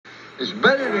It's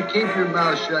better to keep your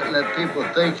mouth shut and let people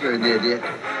think you're an idiot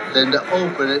than to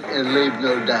open it and leave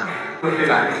no doubt.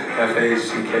 Fact.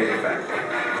 F-A-C-K, fact.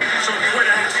 So quit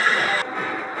asking.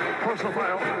 Personal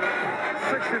foul.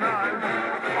 69.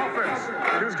 Offense.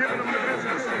 He was giving them the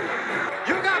business.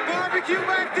 You got barbecue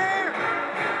back there,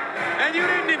 and you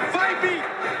didn't invite me.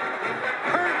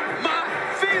 Hurt my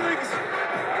feelings.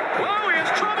 Whoa, he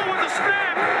has trouble with the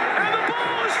snap, and the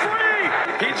ball is free.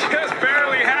 He just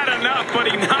barely had enough, but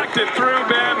he knocked it through,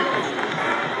 Ben.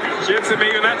 Gets him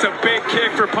even. That's a big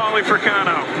kick for Paulie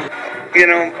Fricano. You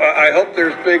know, I hope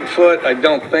there's Bigfoot. I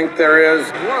don't think there is.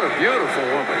 What a beautiful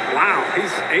woman. Wow.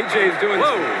 AJ's doing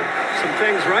some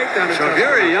things right down the So if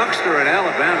you're a youngster in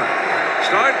Alabama,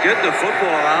 start getting the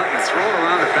football out and throw it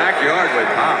around the backyard with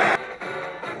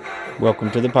Pop.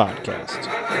 Welcome to the podcast.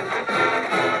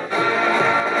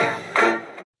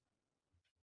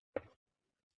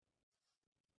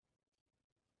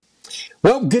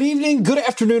 Well, good evening, good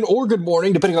afternoon, or good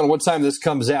morning, depending on what time this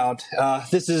comes out.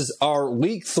 This is our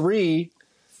Week 3,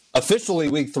 officially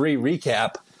Week 3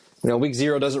 recap. You know, Week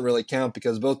 0 doesn't really count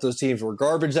because both those teams were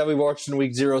garbage that we watched in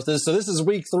Week 0. So this is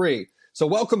Week 3. So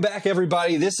welcome back,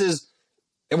 everybody. And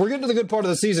we're getting to the good part of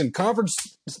the season. Conference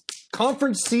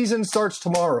season starts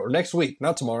tomorrow, or next week.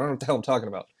 Not tomorrow, I don't know what the hell I'm talking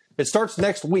about. It starts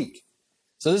next week.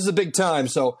 So this is a big time.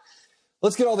 So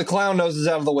let's get all the clown noses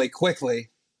out of the way quickly.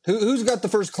 Who's got the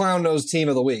first clown nose team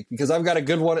of the week? Because I've got a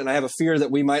good one, and I have a fear that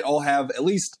we might all have at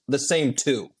least the same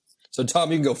two. So,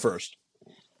 Tom, you can go first.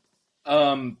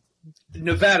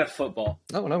 Nevada football.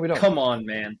 No, we don't. Come on,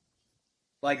 man.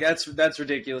 Like, that's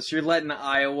ridiculous. You're letting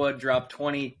Iowa drop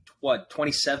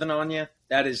 27 on you?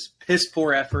 That is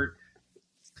piss-poor effort.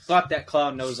 Slap that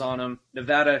clown nose on them.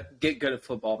 Nevada, get good at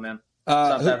football, man. It's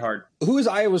not that hard. Who is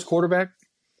Iowa's quarterback?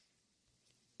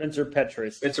 Spencer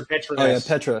Petras. Oh, yeah,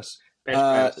 Petras.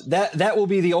 That will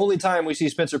be the only time we see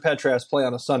Spencer Petras play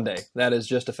on a Sunday. That is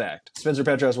just a fact. Spencer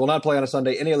Petras will not play on a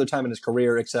Sunday any other time in his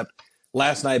career except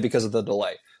last night because of the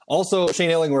delay. Also,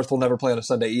 Shane Illingworth will never play on a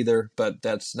Sunday either, but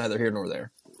that's neither here nor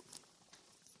there.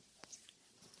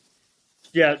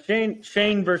 Yeah,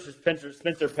 Shane versus Spencer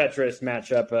Petras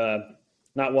matchup.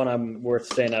 Not one I'm worth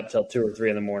staying up till 2 or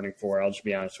 3 in the morning for. I'll just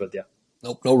be honest with you.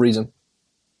 Nope, no reason.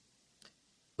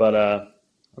 But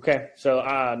okay, so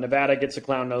Nevada gets a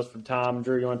clown nose from Tom.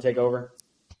 Drew, you want to take over?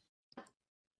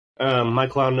 My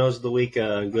clown nose of the week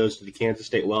goes to the Kansas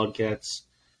State Wildcats.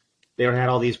 They had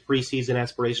all these preseason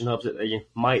aspiration hopes that they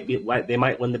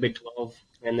might win the Big 12,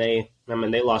 and they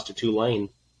lost to Tulane.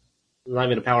 It's not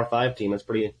even a Power 5 team. It's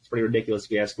pretty ridiculous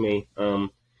if you ask me.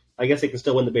 I guess they can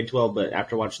still win the Big 12, but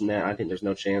after watching that, I think there's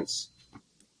no chance.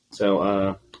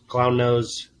 So clown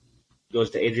nose goes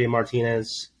to Adrian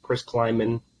Martinez, Chris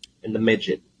Kleiman, and the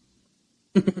midget.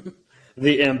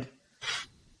 The imp.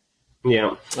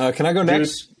 Yeah. Can I go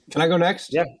next? Can I go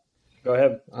next? Yeah. Go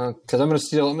ahead. Because I'm gonna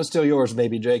steal yours,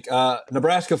 maybe, Jake.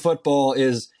 Nebraska football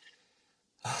is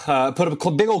put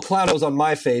a big old clown nose on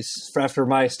my face after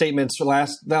my statements that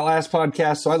last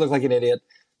podcast, so I look like an idiot.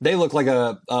 They look like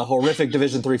a horrific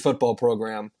Division III football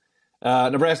program.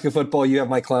 Nebraska football, you have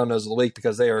my clown nose of the week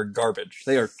because they are garbage.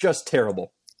 They are just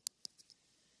terrible.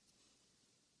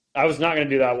 I was not going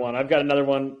to do that one. I've got another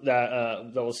one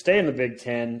that will stay in the Big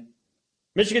Ten.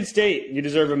 Michigan State, you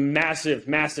deserve a massive,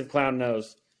 massive clown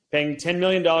nose. Paying $10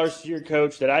 million to your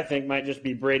coach that I think might just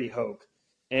be Brady Hoke.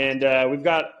 And we've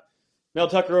got Mel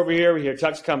Tucker over here. We hear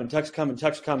Tuck's coming.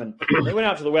 They went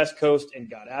out to the West Coast and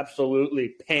got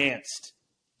absolutely pantsed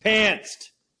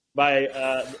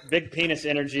by Big Penix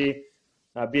Energy,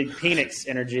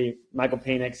 Michael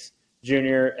Penix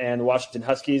Jr. and the Washington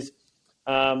Huskies.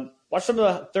 Watch some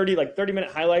of the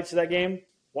 30-minute highlights of that game.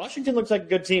 Washington looks like a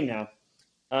good team now.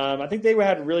 I think they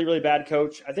had a really, really bad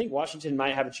coach. I think Washington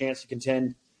might have a chance to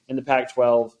contend in the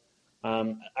Pac-12.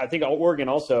 I think Oregon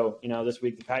also, this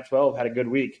week, the Pac-12 had a good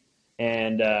week.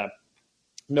 And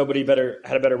nobody had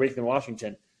a better week than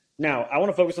Washington. Now, I want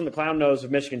to focus on the clown nose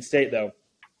of Michigan State, though.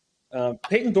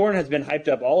 Peyton Thorne has been hyped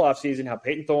up all offseason, how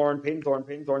Peyton Thorne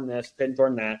this, Peyton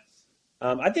Thorne that.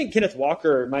 I think Kenneth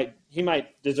Walker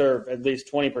might deserve at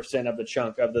least 20% of the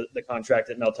chunk of the contract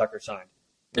that Mel Tucker signed.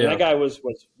 And that guy was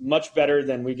much better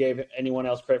than we gave anyone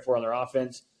else credit for on their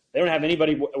offense. They don't have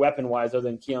anybody weapon-wise other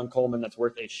than Keon Coleman that's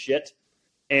worth a shit.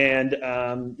 And,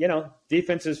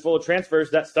 defense is full of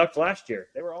transfers that sucked last year.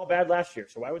 They were all bad last year.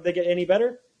 So why would they get any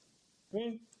better? I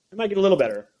mean, they might get a little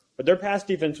better. But their pass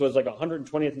defense was like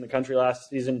 120th in the country last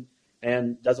season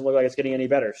and doesn't look like it's getting any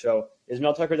better. So is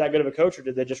Mel Tucker that good of a coach, or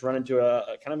did they just run into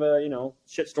a kind of a,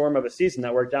 shitstorm of a season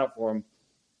that worked out for them?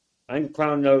 I think the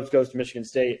clown nose goes to Michigan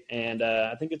State, and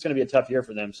I think it's going to be a tough year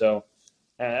for them. So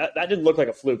that didn't look like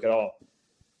a fluke at all.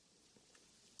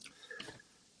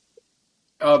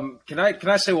 Can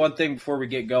I say one thing before we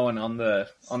get going on the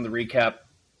recap?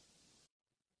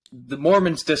 The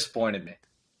Mormons disappointed me.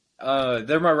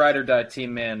 They're my ride or die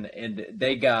team, man, and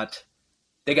they got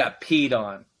peed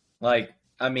on. Like,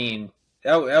 I mean,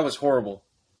 that was horrible.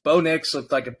 Bo Nix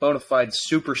looked like a bona fide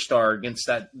superstar against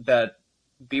that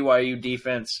BYU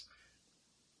defense.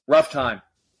 Rough time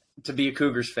to be a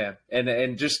Cougars fan,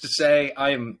 and just to say, I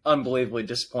am unbelievably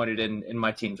disappointed in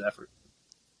my team's effort.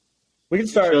 We can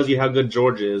start. It shows you how good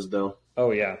Georgia is, though.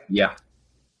 Oh yeah, yeah.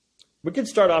 We could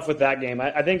start off with that game.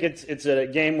 I think it's a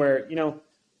game where, a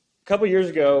couple years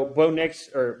ago, Bo Nix,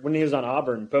 or when he was on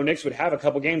Auburn, Bo Nix would have a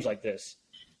couple games like this.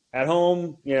 At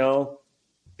home,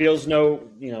 feels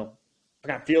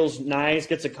nice,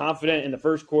 gets confident in the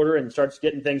first quarter and starts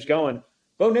getting things going.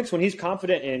 Bo Nix, when he's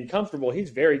confident and comfortable,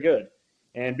 he's very good.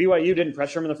 And BYU didn't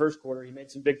pressure him in the first quarter. He made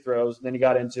some big throws, and then he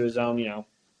got into his own,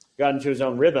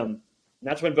 rhythm. And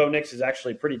that's when Bo Nix is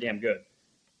actually pretty damn good.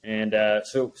 And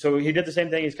so he did the same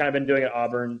thing he's kind of been doing at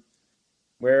Auburn,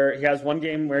 where he has one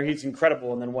game where he's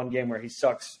incredible and then one game where he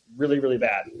sucks really, really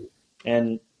bad.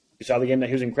 And you saw the game that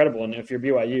he was incredible, and if you're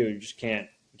BYU, you just can't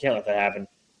let that happen.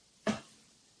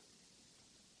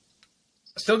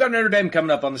 Still got Notre Dame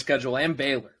coming up on the schedule and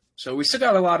Baylor. So we still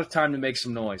got a lot of time to make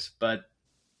some noise, but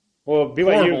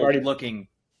BYU already looking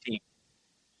team.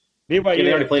 BYU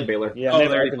they already played Baylor. Yeah, they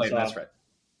already played. That's right.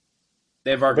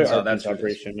 They have Arkansas. That's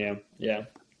operation. Yeah.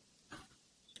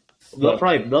 They'll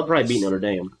probably beat Notre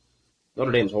Dame.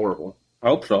 Notre Dame's horrible. I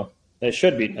hope so. They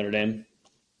should beat Notre Dame.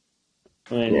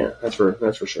 Yeah, that's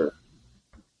for sure.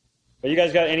 But you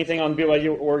guys got anything on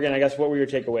BYU Oregon? I guess what were your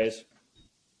takeaways?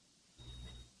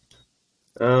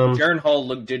 Jaren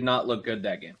Hall did not look good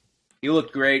that game. He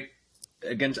looked great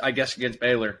against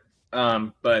Baylor,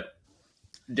 but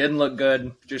didn't look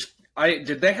good.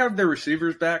 Did they have their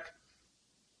receivers back?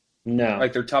 No,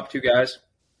 like their top two guys.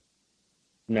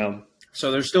 No,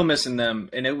 so they're still missing them,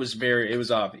 and it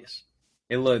was obvious.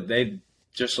 They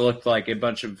just looked like a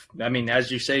bunch of,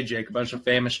 as you say, Jake, a bunch of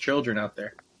famous children out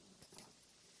there.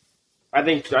 I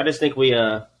just think we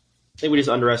just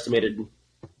underestimated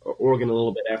Oregon a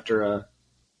little bit after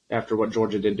what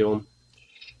Georgia did to them.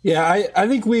 Yeah, I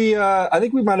think we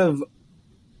might have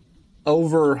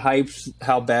overhyped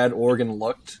how bad Oregon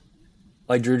looked.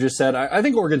 Like Drew just said, I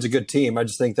think Oregon's a good team. I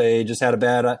just think they just had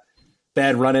a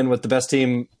bad run-in with the best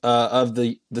team of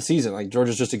the season. Like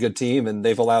Georgia's just a good team, and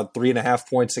they've allowed 3.5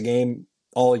 points a game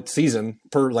all season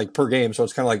per game. So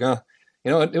it's kind of like,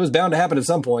 it was bound to happen at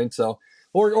some point. So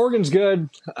Oregon's good.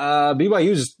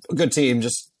 BYU's a good team.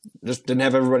 Just didn't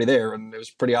have everybody there, and it was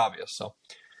pretty obvious. So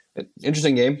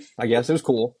interesting game, I guess. It was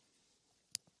cool.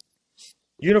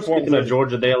 Uniforms. Speaking of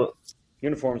Georgia,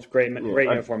 uniforms, great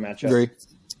uniform matchup. Agree.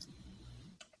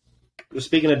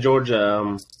 Speaking of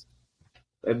Georgia,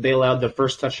 they allowed the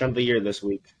first touchdown of the year this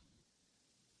week.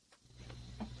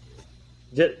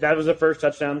 That was the first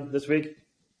touchdown this week?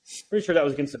 Pretty sure that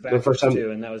was against the Baptist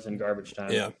too, and that was in garbage time.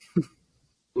 Yeah.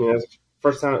 Yeah,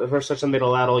 the first touchdown they'd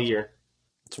allowed all year.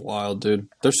 It's wild, dude.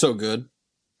 They're so good.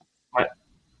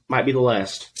 Might be the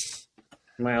last.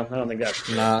 Well, I don't think that's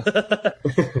true. Nah.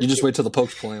 You just wait till the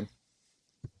Pokes play them.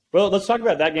 Well, let's talk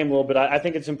about that game a little bit. I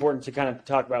think it's important to kind of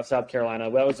talk about South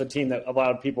Carolina. That was a team that a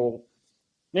lot of people,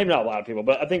 maybe not a lot of people,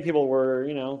 but I think people were,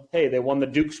 hey, they won the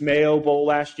Duke's Mayo Bowl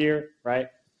last year, right?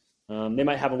 They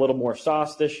might have a little more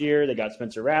sauce this year. They got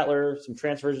Spencer Rattler, some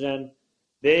transfers in.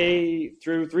 They,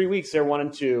 through 3 weeks, they're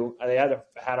 1-2. They had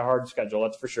a hard schedule,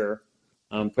 that's for sure.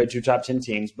 Played 2 top 10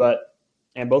 teams,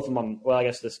 and both of them, well, I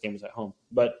guess this game was at home.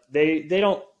 But they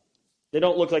don't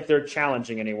look like they're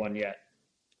challenging anyone yet.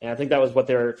 And I think that was what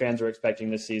their fans were expecting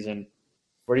this season.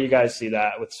 Where do you guys see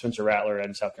that with Spencer Rattler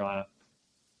and South Carolina?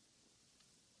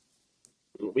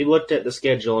 We looked at the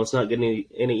schedule, and it's not getting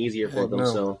any easier for them. No.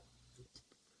 So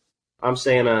I'm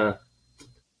saying I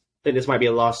think this might be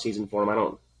a lost season for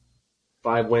them.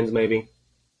 5 wins maybe.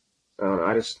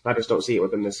 I just don't see it with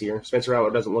them this year. Spencer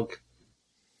Rattler doesn't look.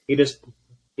 He just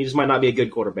might not be a good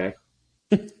quarterback.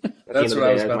 That's what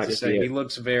I was about to say. He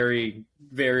looks very,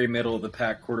 very middle of the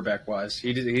pack quarterback wise.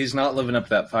 He's not living up to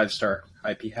that 5-star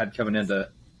hype he had coming into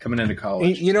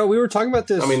college. We were talking about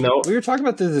this. We were talking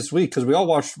about this week because we all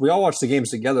watched the games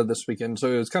together this weekend,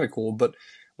 so it was kind of cool. But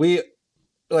we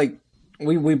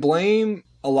blame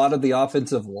a lot of the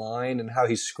offensive line and how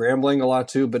he's scrambling a lot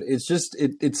too. But it's just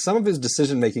it's some of his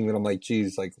decision making that I'm like,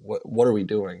 geez, like what are we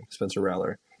doing, Spencer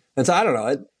Rattler? And so I don't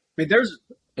know.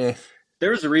 There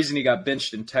was a reason he got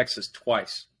benched in Texas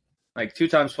twice. Like 2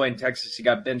 times playing Texas, he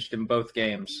got benched in both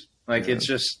games. Like It's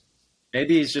just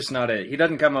maybe he's just not it. He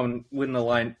doesn't come on when the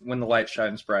light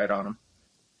shines bright on him.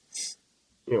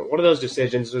 One of those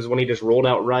decisions was when he just rolled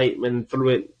out right and threw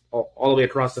it all the way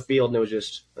across the field, and it was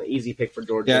just an easy pick for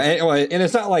Georgia. Yeah, and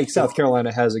it's not like South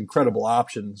Carolina has incredible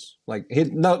options. Like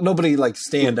nobody like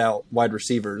standout wide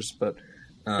receivers, but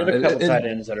There's a couple tight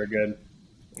ends that are good.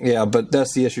 Yeah, but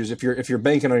that's the issue. If you're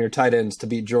banking on your tight ends to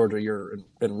beat Georgia, you're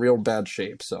in real bad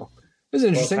shape. So it's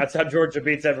interesting. Well, that's how Georgia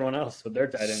beats everyone else with their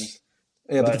tight ends.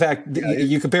 Yeah, but the fact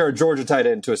you compare a Georgia tight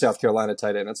end to a South Carolina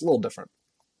tight end, it's a little different.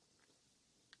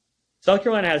 South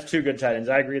Carolina has two good tight ends.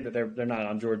 I agree that they're not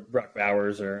on Brock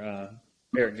Bowers or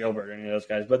Eric Gilbert or any of those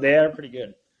guys, but they are pretty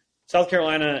good. South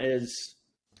Carolina is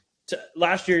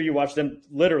last year you watched them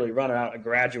literally run out a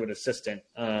graduate assistant.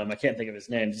 I can't think of his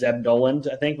name. Zeb Noland,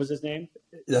 I think was his name.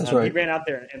 That's right. He ran out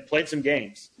there and played some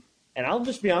games. And I'll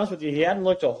just be honest with you, he hadn't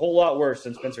looked a whole lot worse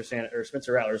than Spencer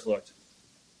Rattler's looked.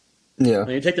 Yeah. When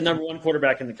you take the number one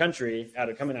quarterback in the country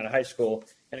coming out of high school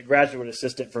and a graduate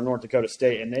assistant from North Dakota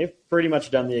State, and they've pretty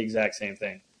much done the exact same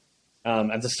thing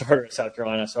as a starter at South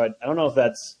Carolina. So I don't know if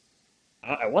that's –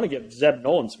 I want to give Zeb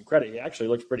Nolan some credit. He actually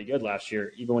looked pretty good last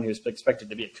year, even when he was expected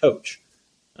to be a coach.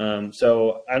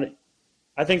 So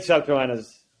I think South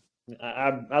Carolina's –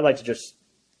 I'd like to just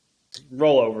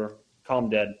roll over, call them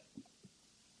dead.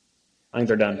 I think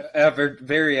they're done.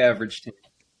 Very average team.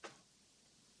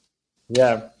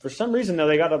 Yeah, for some reason though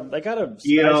they got a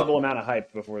sizable amount of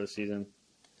hype before the season.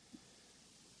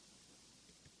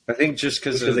 I think just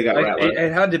because they got Rattler.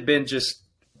 It had to have been just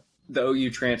the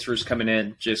OU transfers coming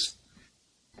in. Just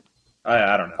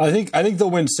I don't know. I think they'll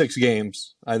win 6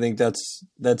 games. I think that's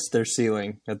their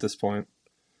ceiling at this point.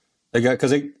 They got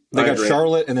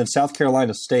Charlotte and then South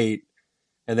Carolina State,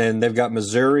 and then they've got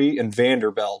Missouri and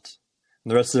Vanderbilt.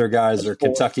 And the rest of their guys are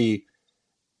Kentucky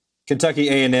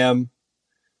A&M.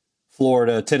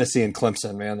 Florida, Tennessee, and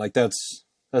Clemson, man. Like that's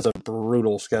a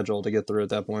brutal schedule to get through at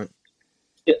that point.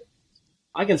 Yeah,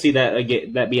 I can see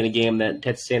that being a game that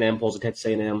Texas A&M pulls a Texas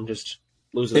A&M, just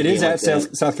losing. It is at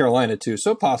South Carolina too,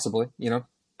 so possibly, I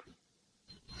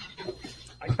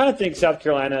kind of think South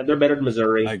Carolina. They're better than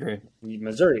Missouri. I agree.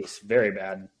 Missouri's very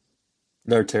bad.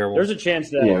 They're terrible. There's a chance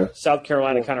that South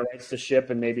Carolina kind of rights the ship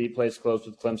and maybe plays close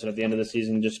with Clemson at the end of the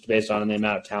season, just based on the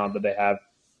amount of talent that they have.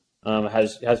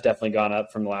 Has definitely gone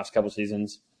up from the last couple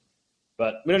seasons.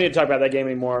 But we don't need to talk about that game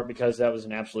anymore because that was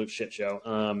an absolute shit show.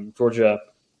 Georgia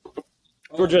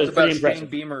is pretty impressive. Shane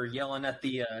Beamer yelling at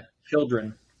the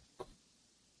children.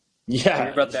 Yeah. Did you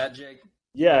hear about that, Jake?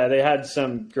 Yeah, they had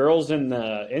some girls in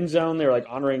the end zone. They were like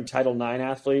honoring Title IX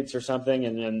athletes or something,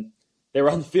 and then they were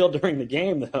on the field during the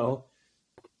game, though.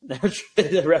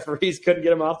 The referees couldn't get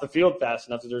them off the field fast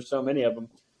enough because there's so many of them.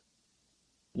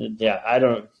 Yeah, I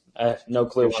have no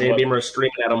clue. Shane Beamer is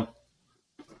screaming at him.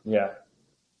 Yeah.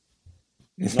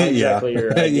 Not exactly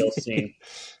your ideal scene.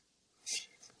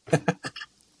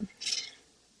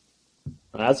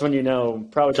 That's when you know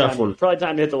probably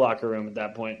time to hit the locker room at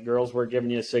that point. Girls, we're giving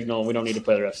you a signal, and we don't need to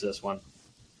play the rest of this one.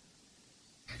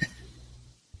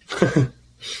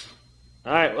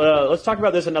 All right, let's talk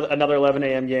about this another 11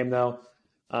 a.m. game, though.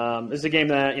 This is a game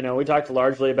that, we talked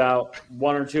largely about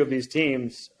one or two of these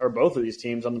teams, or both of these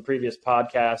teams, on the previous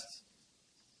podcasts.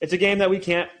 It's a game that we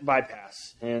can't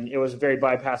bypass, and it was a very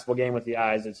bypassable game with the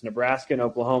eyes. It's Nebraska and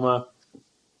Oklahoma,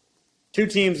 two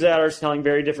teams that are telling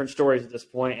very different stories at this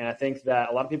point, and I think that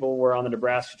a lot of people were on the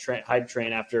Nebraska hype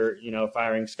train after,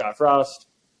 firing Scott Frost.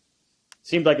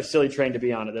 Seemed like a silly train to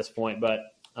be on at this point, but,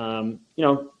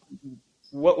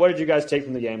 what did you guys take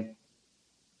from the game?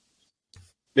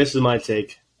 This is my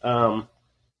take.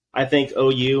 I think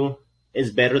OU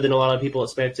is better than a lot of people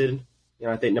expected.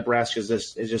 I think Nebraska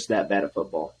is just that bad at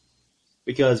football.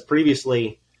 Because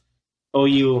previously,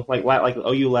 OU like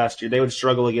OU last year, they would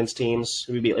struggle against teams.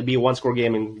 It'd be a one-score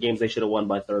game in games they should have won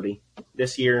by 30.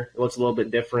 This year, it looks a little bit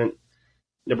different.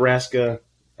 Nebraska,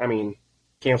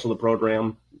 cancel the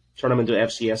program, turn them into an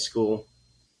FCS school.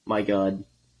 My God.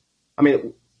 I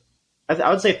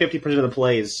would say 50% of the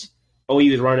plays,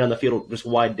 OU is running down the field just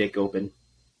wide dick open.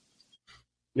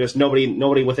 There's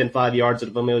nobody within 5 yards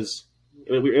of them. It was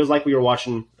like we were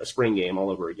watching a spring game all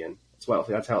over again.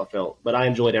 That's how it felt. But I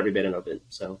enjoyed every bit of it.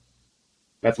 So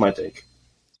that's my take.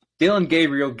 Dillon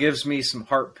Gabriel gives me some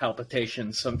heart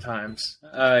palpitations sometimes.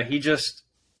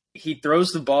 He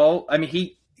throws the ball.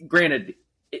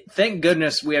 Thank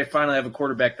goodness we finally have a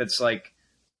quarterback that's like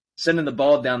sending the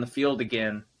ball down the field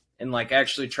again and like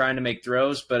actually trying to make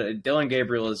throws. But Dillon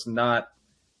Gabriel is not.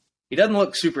 He doesn't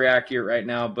look super accurate right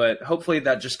now, but hopefully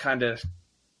that just kind of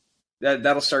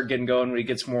that'll start getting going when he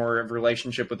gets more of a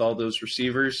relationship with all those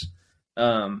receivers.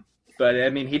 But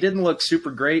he didn't look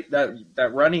super great.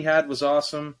 That run he had was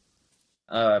awesome.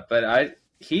 But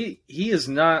he is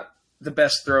not the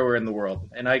best thrower in the world,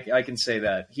 and I can say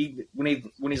that.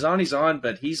 When he's on,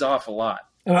 but he's off a lot.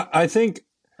 I think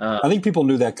I think people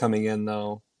knew that coming in,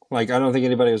 though. Like, I don't think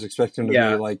anybody was expecting him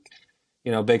to be like,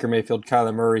 Baker Mayfield,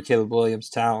 Kyler Murray, Caleb Williams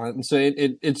talent. And so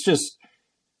it's just,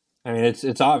 I mean,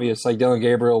 it's obvious. Like, Dylan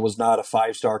Gabriel was not a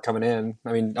 5-star coming in.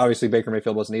 I mean, obviously Baker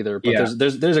Mayfield wasn't either, but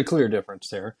there's a clear difference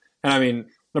there. And I mean,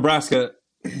 Nebraska's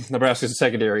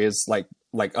secondary is like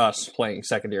us playing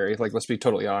secondary. Like, let's be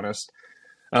totally honest.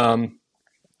 You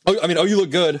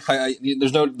look good.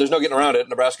 There's no getting around it.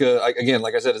 Nebraska, again,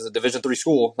 like I said, is a Division III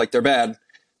school. Like, they're bad.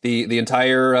 The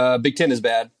entire Big Ten is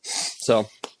bad. So,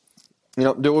 do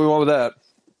what we want with that.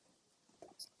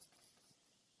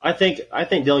 I think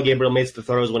Dylan Gabriel makes the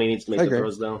throws when he needs to make the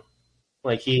throws, though.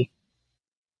 Like he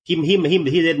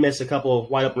did miss a couple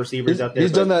wide open receivers out there.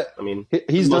 He's done that. I mean,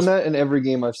 he's done that in every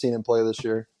game I've seen him play this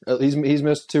year. He's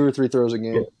missed 2 or 3 throws a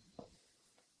game.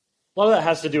 A lot of that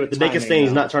has to do with the biggest thing.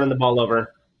 He's not turning the ball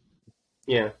over.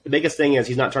 Yeah, the biggest thing is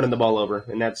he's not turning the ball over,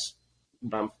 and that's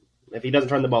if he doesn't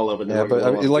turn the ball over. Then but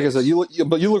I mean, like I said, you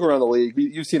look around the league.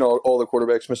 You've seen all the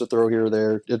quarterbacks miss a throw here or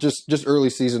there. It's just early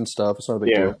season stuff. It's not a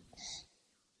big deal.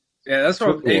 Yeah, that's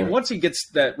what. Once he gets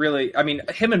that, really, I mean,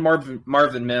 him and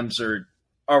Marvin Mims are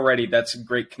already. That's a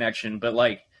great connection. But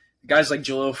like guys like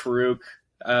Jalil Farouk,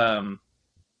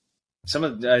 some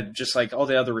of just like all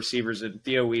the other receivers and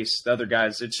Theo Weiss, the other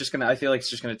guys, it's just gonna. I feel like it's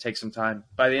just gonna take some time.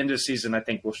 By the end of the season, I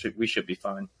think we should be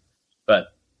fine. But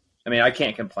I mean, I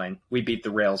can't complain. We beat the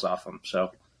rails off them,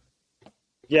 so.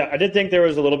 Yeah, I did think there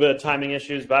was a little bit of timing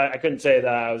issues, but I couldn't say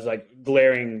that I was like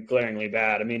glaringly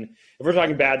bad. I mean, if we're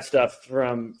talking bad stuff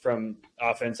from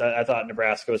offense, I thought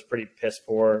Nebraska was pretty piss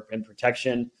poor in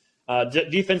protection.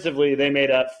 Defensively, they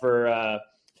made up for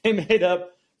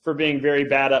being very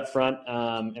bad up front,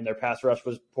 and their pass rush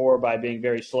was poor by being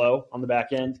very slow on the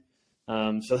back end.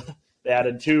 So they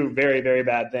added 2 very, very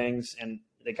bad things, and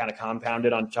they kind of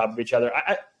compounded on top of each other.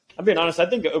 I'm being honest. I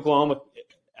think Oklahoma.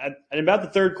 At about the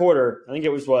third quarter, I think it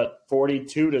was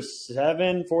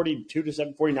 42-7,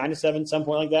 42-7, 49-7, some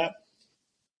point like that.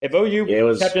 If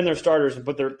OU kept in their starters and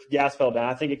put their gas pedal down,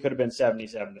 I think it could have been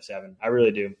 77-7. I really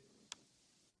do.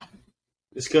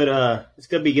 This could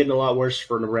be getting a lot worse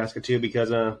for Nebraska too,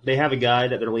 because they have a guy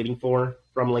that they're leading for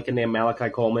from Lincoln named Malachi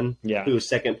Coleman, who is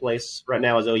second place right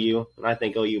now as OU, and I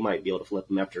think OU might be able to flip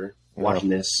him after watching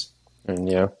this. And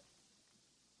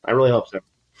I really hope so.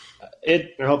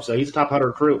 I hope so. He's a top 100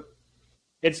 recruit.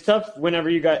 It's tough whenever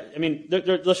you got – I mean,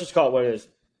 let's just call it what it is.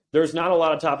 There's not a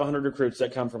lot of top 100 recruits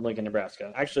that come from Lincoln,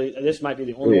 Nebraska. Actually, this might be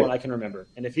the only one I can remember.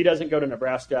 And if he doesn't go to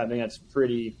Nebraska, I think that's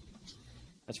pretty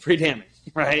damning,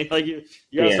 right? Like you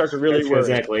got to start to really worry.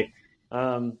 Exactly.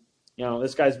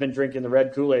 This guy's been drinking the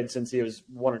red Kool-Aid since he was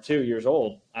 1 or 2 years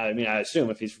old. I mean, I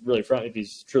assume if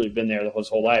he's truly been there his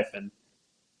whole life, and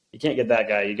you can't get that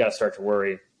guy, you got to start to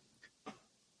worry.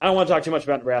 I don't want to talk too much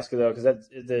about Nebraska, though, because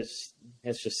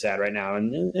it's just sad right now.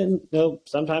 And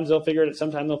sometimes they'll figure it.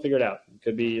 Sometimes they'll figure it out. It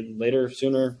could be later,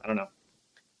 sooner. I don't know.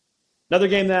 Another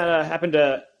game that happened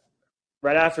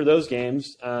right after those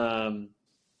games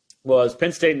was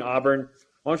Penn State and Auburn.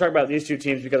 I want to talk about these 2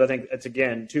 teams because I think it's,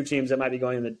 again, 2 teams that might be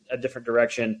going in a different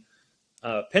direction.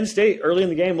 Penn State, early in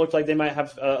the game, looked like they might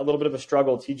have a little bit of a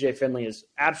struggle. TJ Finley is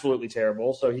absolutely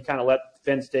terrible, so he kind of let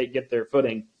Penn State get their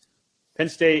footing. Penn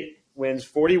State wins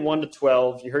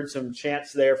 41-12. You heard some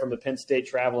chants there from the Penn State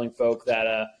traveling folk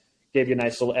that gave you a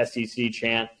nice little SEC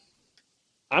chant.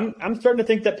 I'm starting to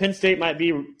think that Penn State might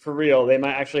be for real. They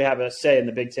might actually have a say in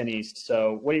the Big Ten East.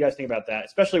 So what do you guys think about that,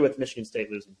 especially with Michigan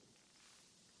State losing?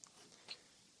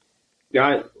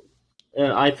 Yeah,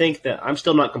 I think that I'm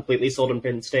still not completely sold on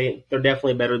Penn State. They're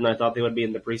definitely better than I thought they would be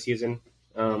in the preseason.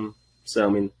 So, I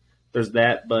mean, there's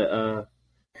that. But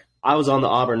I was on the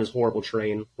Auburn is horrible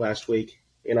train last week.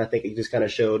 And I think it just kind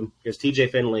of showed because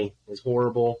TJ Finley is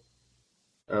horrible.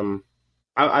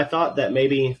 I thought that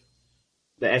maybe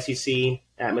the SEC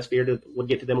atmosphere would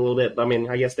get to them a little bit. But, I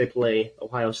mean, I guess they play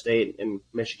Ohio State and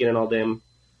Michigan and all them.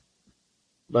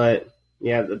 But,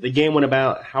 yeah, the game went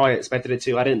about how I expected it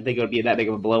to. I didn't think it would be that big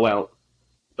of a blowout.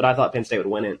 But I thought Penn State would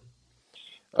win it.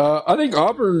 I think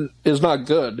Auburn is not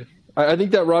good. I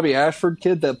think that Robbie Ashford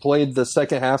kid that played the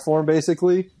second half for him,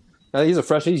 basically – he's a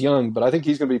freshman. He's young, but I think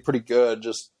he's going to be pretty good.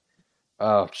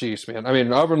 Man. I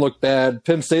mean, Auburn looked bad.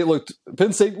 Penn State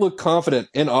looked confident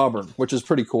in Auburn, which is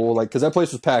pretty cool. Like, because that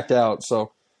place was packed out.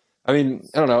 So, I mean,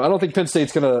 I don't know. I don't think Penn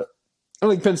State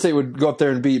would go up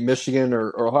there and beat Michigan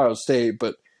or Ohio State,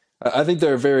 but I think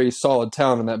they're a very solid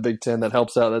talent in that Big Ten that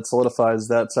helps out. That solidifies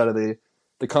that side of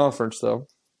the conference, though.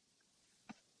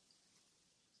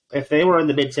 If they were in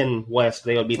the Big Ten West,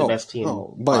 they would be the best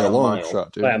team by a long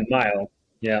shot, dude. By a mile,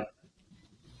 yeah.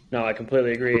 No, I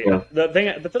completely agree. Yeah. The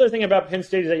other thing about Penn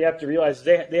State is that you have to realize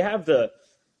they have the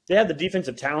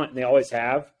defensive talent, and they always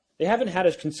have. they haven't had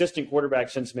a consistent quarterback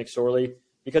since McSorley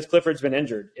because Clifford's been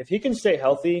injured. If he can stay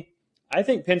healthy, I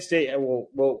think Penn State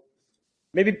will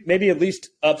maybe at least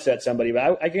upset somebody,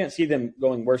 but I can't see them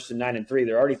going worse than 9-3.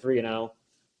 They're already 3-0.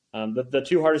 The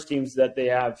two hardest teams that they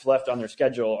have left on their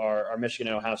schedule are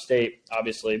Michigan and Ohio State,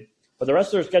 obviously. But the rest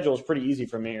of their schedule is pretty easy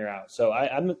from here out. So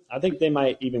I think they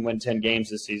might even win 10 games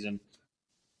this season.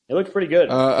 It looks pretty good.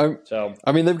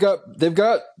 I mean, they've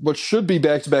got what should be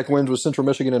back-to-back wins with Central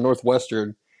Michigan and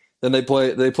Northwestern. Then they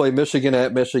play Michigan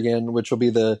at Michigan, which will be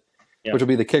the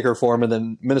kicker for them, and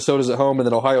then Minnesota's at home, and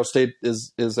then Ohio State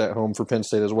is at home for Penn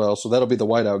State as well. So that'll be the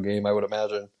whiteout game, I would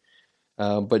imagine.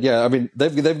 But yeah, I mean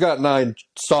they've got 9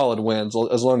 solid wins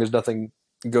as long as nothing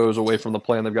goes away from the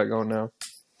plan they've got going now.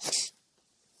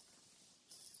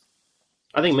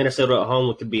 I think Minnesota at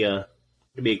home could be a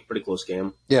pretty close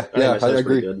game. Yeah, I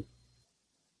agree. Good.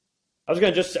 I was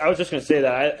just gonna say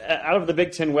that out of the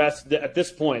Big Ten West at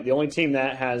this point, the only team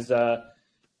that has, I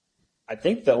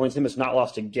think the only team that's not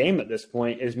lost a game at this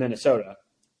point is Minnesota.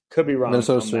 Could be wrong.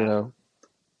 Minnesota's 3-0.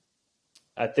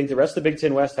 I think the rest of the Big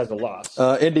Ten West has a loss.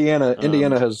 Indiana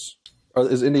has.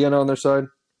 Is Indiana on their side?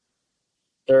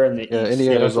 They're in the East.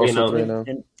 Indiana is also 3-0.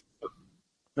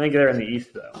 I think they're in the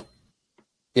East though.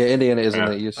 Yeah, Indiana is in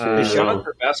the East. Sean,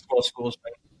 for basketball schools,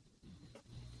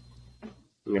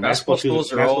 basketball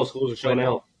schools are showing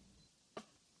out.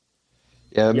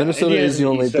 Yeah, Minnesota Indiana's is the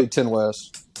only East, Big Ten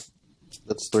West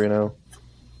that's 3-0.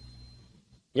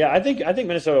 Yeah, I think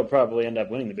Minnesota will probably end up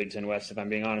winning the Big Ten West. If I'm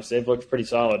being honest, they've looked pretty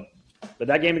solid. But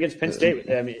that game against Penn State,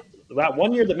 I mean, that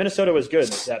one year that Minnesota was good,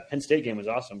 that Penn State game was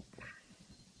awesome.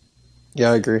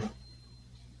 Yeah, I agree.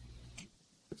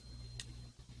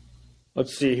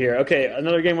 Let's see here. Okay,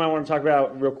 another game I want to talk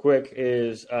about real quick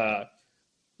is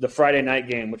the Friday night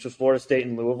game, which was Florida State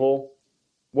and Louisville.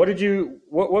 What would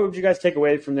you guys take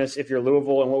away from this if you're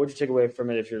Louisville, and what would you take away from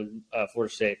it if you're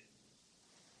Florida State?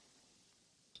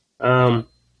 I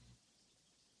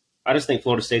just think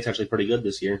Florida State's actually pretty good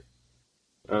this year.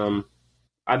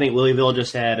 I think Louisville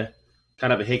just had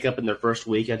kind of a hiccup in their first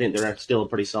week. I think they're still a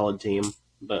pretty solid team,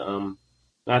 but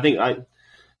I think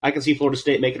I can see Florida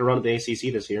State making a run at the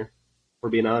ACC this year. For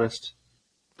being honest,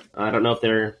 I don't know if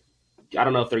they're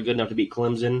good enough to beat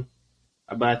Clemson,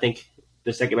 but I think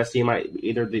the second best team might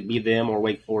either be them or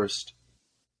Wake Forest.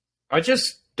 I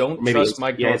just don't trust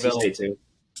Mike Norvell too.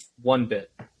 one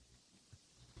bit.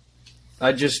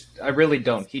 I really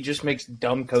don't. He just makes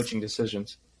dumb coaching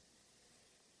decisions.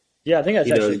 Yeah, I think that's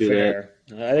actually fair.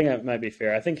 I think that might be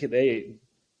fair. I think they've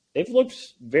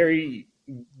looked very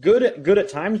good at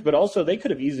times, but also they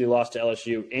could have easily lost to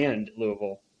LSU and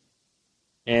Louisville.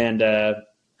 And I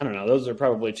don't know; those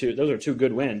are two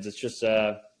good wins. It's just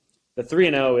the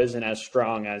 3-0 isn't as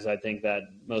strong as I think that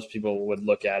most people would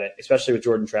look at it, especially with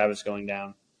Jordan Travis going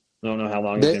down. I don't know how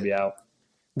long he's going to be out.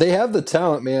 They have the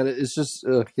talent, man. It's just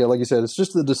like you said, it's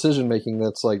just the decision making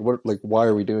that's why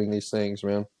are we doing these things,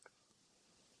 man?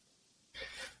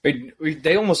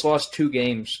 They almost lost 2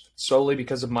 games solely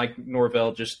because of Mike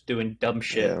Norvell just doing dumb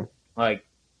shit. Yeah.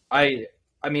 I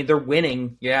mean, they're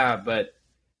winning, yeah, but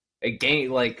a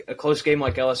close game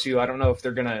like LSU, I don't know if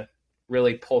they're gonna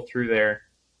really pull through there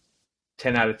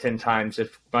 10 out of 10 times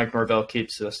if Mike Norvell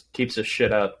keeps this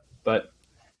shit up. But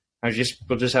we'll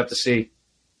just have to see.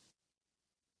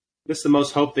 This is the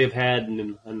most hope they've had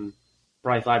in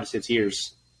probably 5 to 6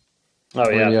 years. Oh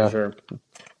yeah, for sure.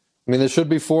 I mean, they should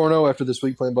be 4-0 after this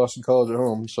week playing Boston College at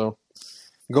home. So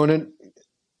going in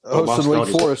hosting Wake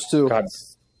Forest too. God.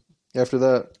 After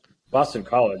that, Boston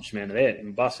College,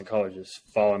 man, Boston College is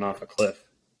falling off a cliff.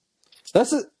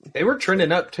 That's it. They were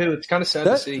trending up too. It's kind of sad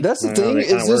to see. That's the thing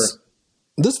is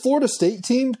this Florida State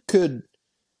team could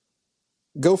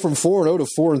go from 4-0 to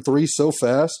 4-3 so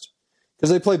fast because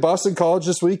they play Boston College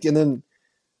this week and then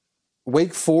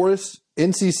Wake Forest,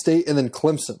 NC State, and then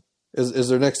Clemson is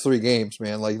their next 3 games.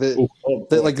 Man,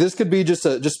 this could be just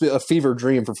a fever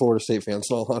dream for Florida State fans.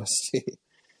 In all honesty.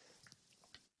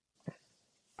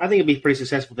 I think it'd be pretty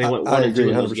successful if they went 1-2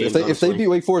 in those games. If they beat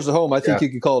Wake Forest at home, I think you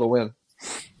could call it a win.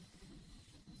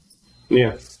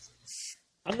 Yeah.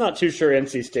 I'm not too sure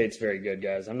NC State's very good,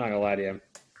 guys. I'm not going to lie to you.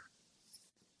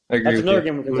 I agree. That's another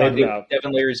game we can talk about.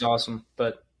 Devin Leary's awesome,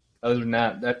 but other than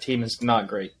that team is not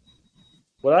great.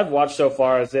 What I've watched so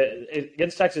far is that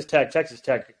against Texas Tech,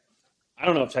 I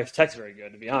don't know if Texas Tech's very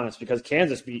good, to be honest, because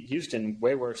Kansas beat Houston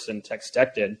way worse than Texas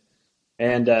Tech did.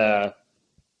 And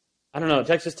I don't know.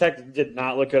 Texas Tech did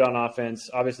not look good on offense.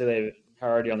 Obviously, they are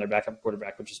already on their backup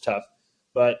quarterback, which is tough.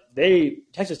 But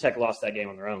Texas Tech lost that game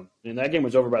on their own. And that game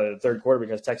was over by the third quarter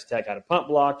because Texas Tech had a punt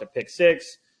blocked, a pick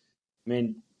six. I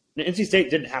mean, NC State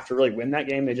didn't have to really win that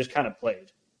game. They just kind of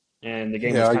played. And the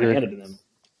game was kind of handed to them.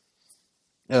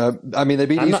 I mean, they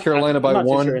beat East Carolina by I'm not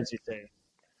one. Too sure NC State.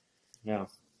 Yeah.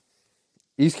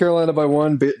 East Carolina by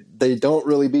one, but they don't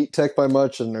really beat Tech by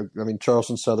much. And I mean,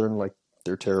 Charleston Southern, like,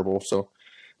 they're terrible. So,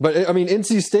 but I mean,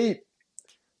 NC State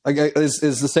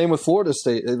is the same with Florida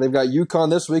State. They've got UConn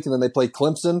this week, and then they play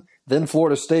Clemson, then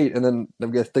Florida State, and then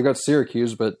they've got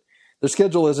Syracuse. But their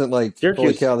schedule isn't like,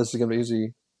 holy cow, this is going to be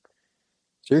easy.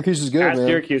 Syracuse is good, man.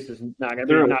 Syracuse is not going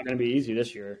to be easy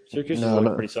this year. Syracuse is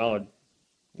looking pretty solid.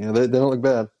 Yeah, they don't look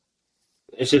bad.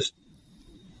 It's just,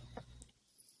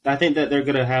 I think that they're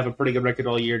going to have a pretty good record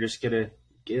all year. Their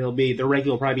record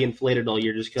will probably be inflated all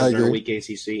year just because they're a weak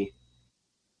ACC.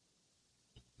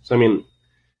 So I mean,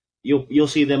 you'll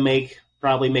see them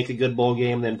probably make a good bowl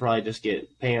game, then probably just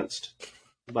get pantsed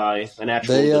by an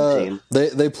actual good team.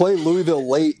 They play Louisville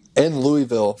late in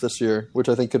Louisville this year, which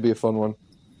I think could be a fun one.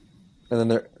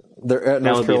 And then they're at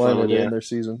North Carolina to end their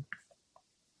season.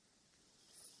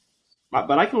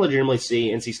 But I can legitimately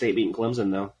see NC State beating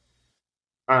Clemson, though.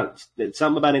 It's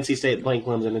something about NC State playing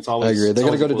Clemson. It's always. I agree. They're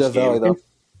going to go to Death Valley, though.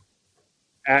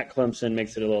 At Clemson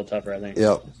makes it a little tougher, I think.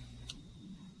 Yep.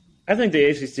 I think the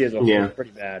ACC as a whole is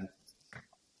pretty bad.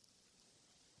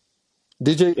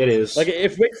 DJ, it is like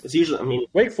if it's usually. I mean,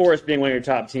 Wake Forest being one of your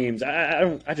top teams,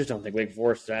 I just don't think Wake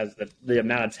Forest has the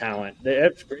amount of talent. They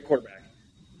have a great quarterback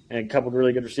and a couple of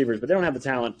really good receivers, but they don't have the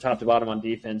talent top to bottom on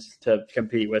defense to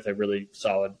compete with a really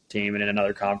solid team and in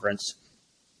another conference.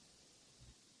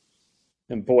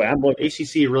 And boy, I'm looking.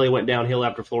 ACC really went downhill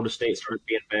after Florida State started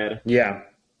being bad. Yeah.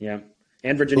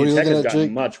 And Virginia Tech has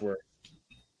gotten much worse.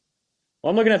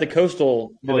 Well, I'm looking at the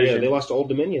Coastal Division. Oh, yeah, they lost to Old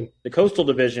Dominion. The Coastal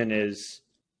Division is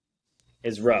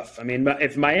rough. I mean,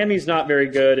 if Miami's not very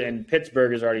good and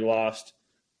Pittsburgh has already lost,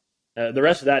 the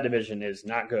rest of that division is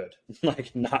not good.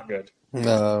 Like, not good.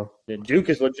 No. Duke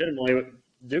and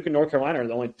North Carolina are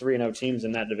the only 3-0 teams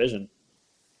in that division.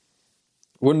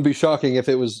 Wouldn't be shocking if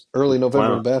it was early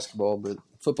November in basketball, but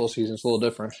football season's a little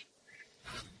different.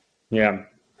 Yeah.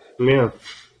 Yeah.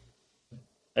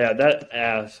 Yeah,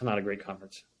 that's not a great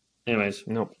conference. Anyways.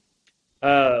 Nope.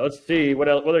 Let's see. What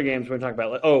other games we want to talk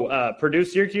about? Purdue,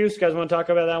 Syracuse. You guys want to talk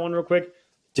about that one real quick?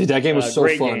 Dude, that game was so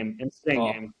great fun. Game.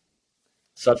 Insane game.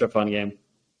 Such a fun game.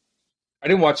 I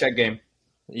didn't watch that game.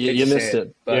 You missed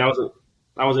it. Yeah,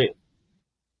 I wasn't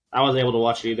able to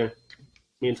watch it either.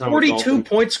 Me and Tom 42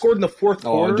 points scored in the fourth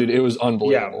quarter. Oh, dude, it was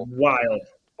unbelievable. Yeah, wild.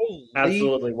 Holy.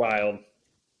 Absolutely wild.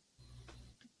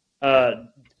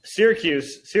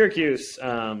 Syracuse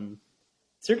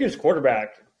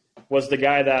quarterback was the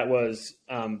guy that was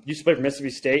used to play for Mississippi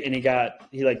State, and he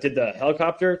did the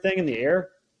helicopter thing in the air,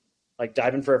 like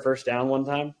diving for a first down one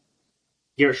time.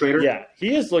 Garrett Schrader? Yeah,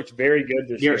 he has looked very good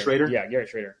this year. Garrett Schrader? Yeah, Garrett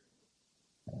Schrader.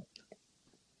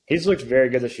 He's looked very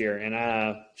good this year. And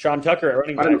Sean Tucker at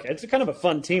running back, it's kind of a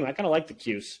fun team. I kind of like the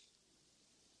Cuse.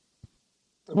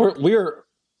 I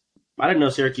didn't know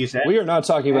Syracuse had. We are not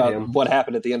talking about what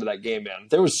happened at the end of that game, man.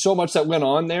 There was so much that went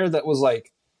on there that was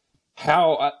like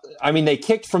I mean, they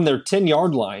kicked from their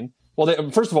 10-yard line.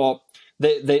 Well, first of all,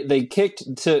 they kicked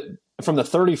from the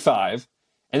 35,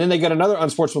 and then they got another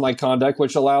unsportsmanlike conduct,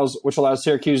 which allows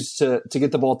Syracuse to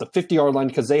get the ball at the 50-yard line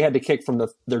because they had to kick from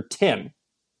their 10.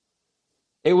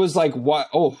 It was like, what?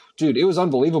 Oh, dude, it was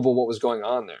unbelievable what was going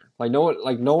on there. No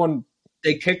one.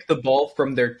 They kicked the ball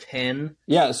from their 10.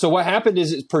 Yeah. So what happened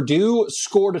is Purdue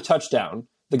scored a touchdown.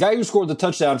 The guy who scored the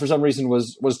touchdown for some reason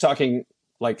was talking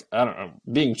like, I don't know,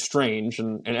 being strange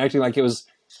and acting like it was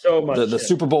so much the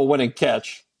Super Bowl winning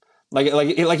catch, like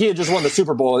he had just won the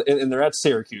Super Bowl and they're at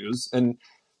Syracuse, and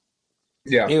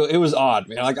yeah, it was odd,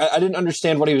 man. Like I didn't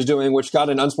understand what he was doing, which got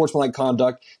an unsportsmanlike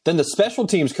conduct. Then the special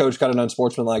teams coach got an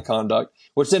unsportsmanlike conduct,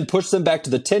 which then pushed them back to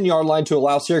the 10-yard line to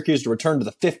allow Syracuse to return to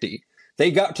the 50. They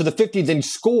got to the 50, then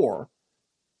score,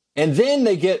 and then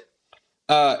they get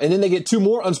two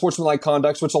more unsportsmanlike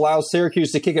conducts, which allows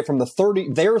Syracuse to kick it from their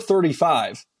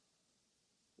 35,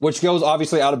 which goes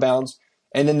obviously out of bounds.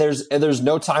 And then there's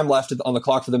no time left on the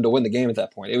clock for them to win the game at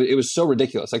that point. It was so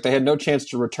ridiculous. Like they had no chance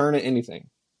to return it, anything.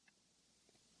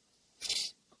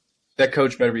 That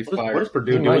coach better be fired. What is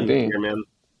Purdue doing this year, man?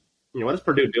 What is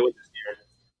Purdue doing this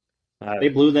year? They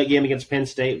blew that game against Penn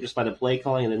State just by the play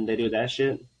calling, and then they do that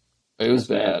shit. It was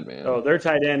bad, man. Oh, their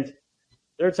tight end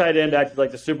acted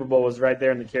like the Super Bowl was right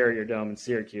there in the Carrier Dome in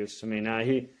Syracuse. I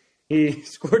mean, he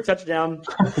scored a touchdown,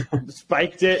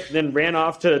 spiked it, then ran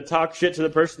off to talk shit to the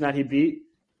person that he beat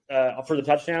for the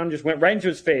touchdown. Just went right into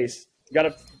his face. Got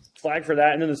a flag for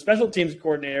that. And then the special teams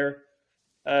coordinator,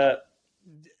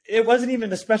 it wasn't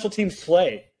even the special teams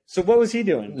play. So what was he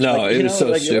doing? No, it was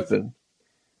so stupid.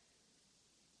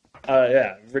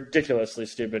 Yeah, ridiculously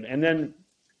stupid. And then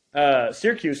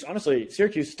Syracuse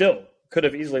still could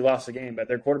have easily lost the game, but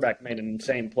their quarterback made an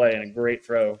insane play and a great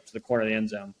throw to the corner of the end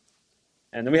zone.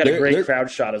 And then we had a great crowd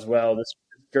shot as well. This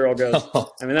girl goes,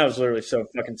 I mean, that was literally so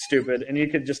fucking stupid. And you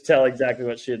could just tell exactly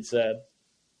what she had said.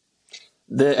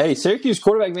 Hey, Syracuse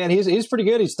quarterback, man, he's pretty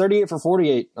good. He's 38 for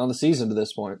 48 on the season to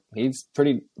this point. He's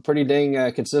pretty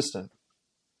dang consistent.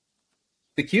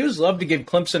 The Qs love to give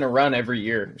Clemson a run every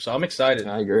year, so I'm excited.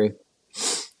 I agree.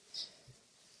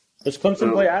 Does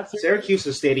Clemson play at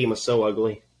Syracuse's stadium is so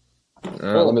ugly.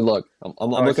 Let me look. I'm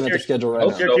looking at the schedule right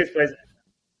now. Syracuse plays.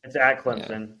 It's at Clemson.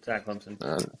 Yeah. It's at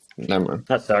Clemson. Never mind.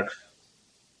 That sucks.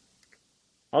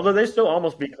 Although they still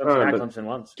almost beat Clemson at Clemson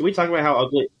once. Can we talk about how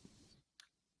ugly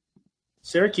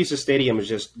Syracuse's stadium is?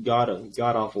 Just god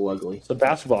awful ugly. It's a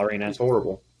basketball arena. It's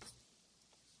horrible.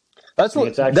 That's what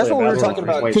we were talking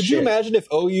about. Could you imagine if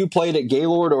OU played at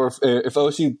Gaylord or if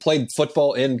OSU played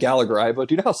football in Gallagher-Iba?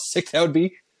 Do you know how sick that would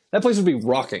be? That place would be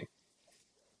rocking.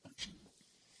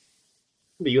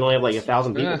 But you only have like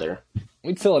 1,000 people there.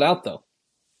 We'd fill it out though.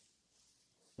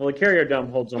 Well, the Carrier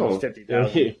Dome holds almost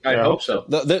 50,000. I hope so.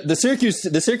 The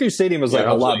Syracuse Stadium is like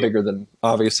a lot bigger than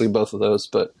obviously both of those.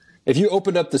 But if you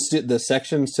opened up the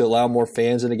sections to allow more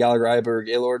fans into Gallagher-Iba or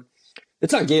Gaylord,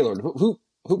 it's not Gaylord.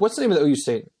 What's the name of the OU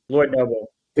stadium? Lloyd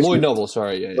Noble. Lloyd Noble.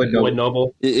 Sorry, yeah. Lloyd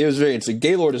Noble. It was very interesting.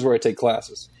 Gaylord is where I take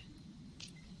classes.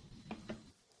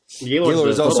 Gaylord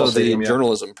is also the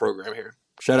journalism program here.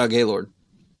 Shout out Gaylord.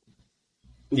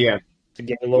 Yeah, to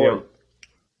Gaylord.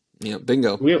 Yeah,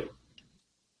 bingo.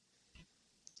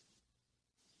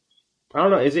 I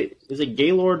don't know. Is it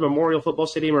Gaylord Memorial Football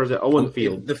Stadium or is it Owen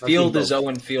Field? The field is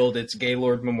Owen Field. It's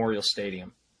Gaylord Memorial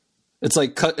Stadium. It's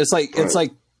like Custard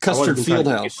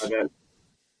Fieldhouse.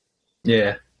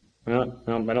 Yeah. No,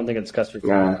 I don't think it's Custard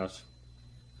Fieldhouse.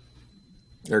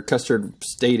 Or Custard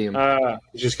Stadium.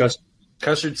 It's just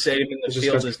Custard Stadium in the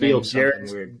field is named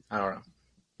something weird. I don't know.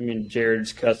 You mean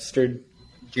Jared's Custard?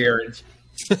 Jared's.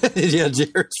 Yeah,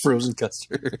 Jared's frozen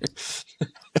custard.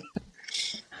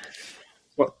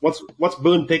 What's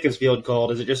Boone Pickens Field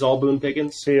called? Is it just all Boone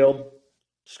Pickens Field?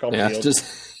 Just called Field. Just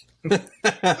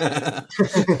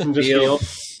Field.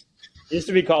 It used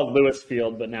to be called Lewis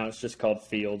Field, but now it's just called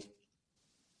Field.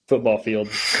 Football field.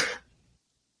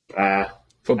 Football.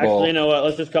 Actually, you know what?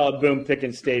 Let's just call it Boone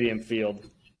Pickens Stadium Field.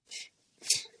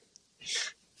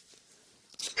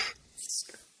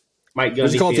 Mike Gundy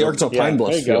Let's call it the Field. Arkansas Pine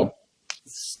Bluff Field.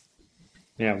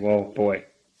 Yeah, well, boy.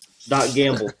 Doc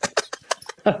Gamble.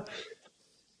 I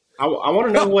want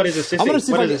to know what his assistant coach is.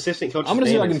 I'm going to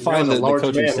see if I can find the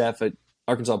coaching staff at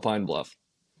Arkansas Pine Bluff.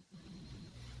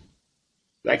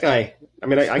 That guy, I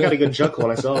mean, I got a good chuckle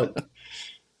when I saw it.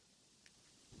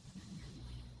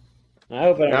 I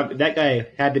hope that guy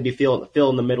had to be fill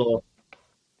in the middle of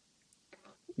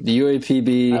the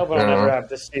UAPB. I hope I don't ever have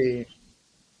to see.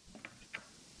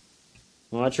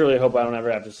 Well, I truly hope I don't ever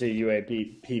have to see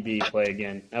UAPB play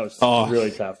again. That was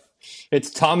really tough. It's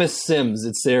Thomas Sims.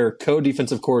 It's their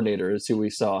co-defensive coordinator. Is who we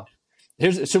saw.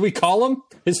 Should we call him?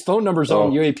 His phone number's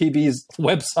on UAPB's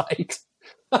website.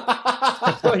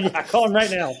 Oh, yeah, call him right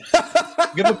now.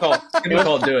 Give him a call. Give him a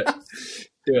call. Do it.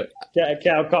 Do it. Yeah,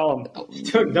 I'll call him.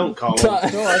 Don't call him. No,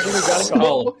 I think we gotta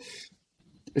call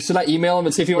him. Should I email him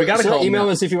and see if he wants? Should I email him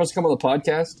and see if he wants to come on the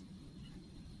podcast?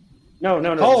 No.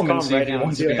 Call him and see right now.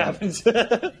 See what happens.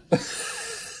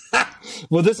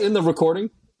 Will this end the recording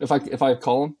if I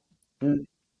call him?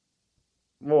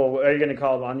 Well, are you going to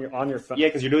call him on your phone? Yeah,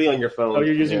 because you're doing it on your phone. Oh,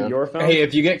 you're using your phone? Hey,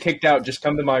 if you get kicked out, just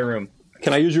come to my room.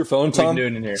 Can I use your phone, Tom? We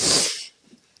can do it in here.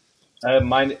 I'm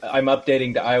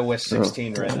updating to iOS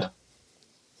 16 right now.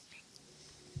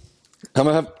 I'm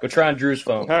gonna have go try on Drew's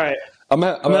phone. All right. I'm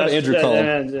gonna have Andrew call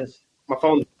him. My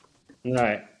phone. All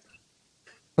right.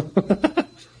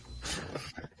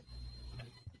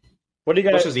 What do you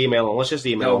guys? Let's just email him. Let's just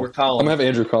email him. No, we're calling. I'm gonna have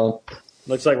Andrew call him.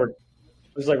 Looks like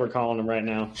we're calling him right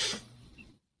now.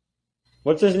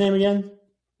 What's his name again?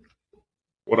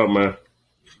 What up, man?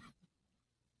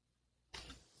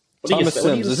 Thomas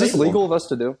Sims. Is this legal of us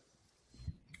to do?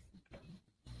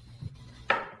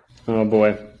 Oh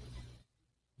boy.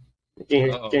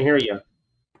 Can't hear you.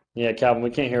 Yeah, Calvin,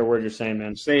 we can't hear a word you're saying,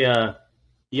 man. Say,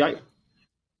 you got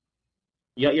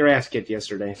your ass kicked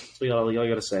yesterday. That's all you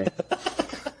got to say.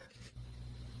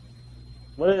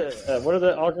 What are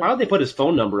the? Why would they put his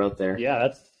phone number out there?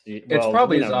 Yeah, it's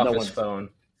probably his office phone.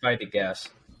 If I had to guess.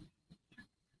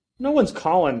 No one's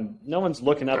calling. No one's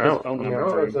looking up his phone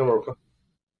number.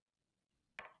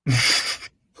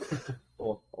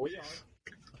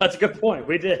 That's a good point.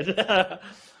 We did.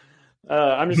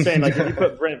 I'm just saying, like, if you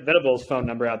put Brent Venables' phone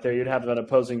number out there, you'd have an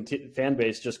opposing fan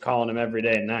base just calling him every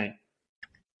day and night.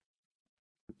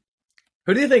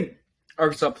 Who do you think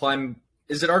Arkansas Pine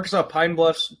Is it Arkansas Pine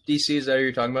Bluffs, DC? Is that who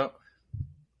you're talking about?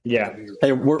 Yeah.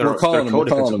 Hey, we're calling him. We're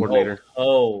calling him. Coordinator.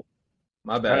 Oh,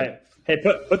 my bad. All right. Hey,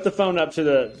 put the phone up to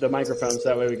the microphone so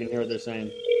that way we can hear what they're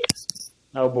saying.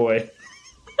 Oh, boy.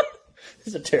 This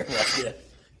is a terrible idea.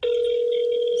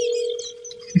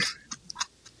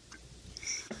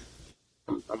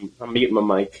 I'm muting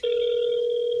my mic.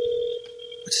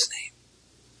 What's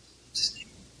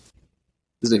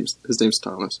his name? His name's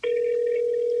Thomas.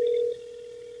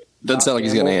 Doesn't sound like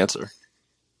he's going to answer.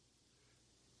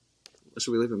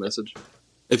 Should we leave a message?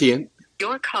 If he ain't.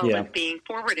 Your call is being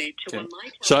forwarded to a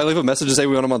mic. Should I leave a message to say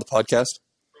we want him on the podcast?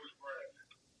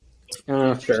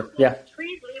 Sure. Yeah.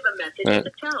 Please leave a message at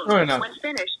the tone. When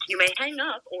finished, you may hang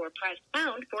up or press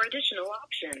pound for additional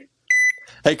options.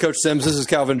 Hey, Coach Sims, this is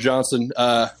Calvin Johnson.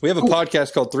 We have a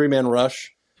podcast called Three Man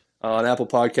Rush on Apple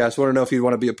Podcasts. Want to know if you'd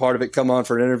want to be a part of it. Come on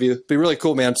for an interview. It'd be really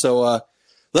cool, man. So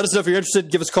let us know if you're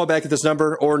interested. Give us a call back at this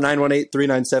number or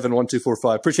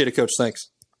 918-397-1245. Appreciate it, Coach. Thanks.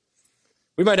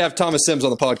 We might have Thomas Sims on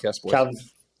the podcast, boys.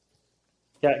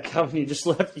 Calvin, you just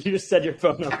left. You just said your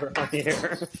phone number on the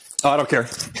air. Oh, I don't care.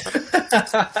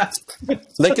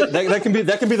 that can be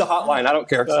the hotline. I don't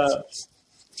care.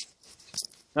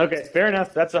 Okay, fair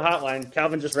enough. That's a hotline.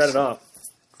 Calvin just read it off.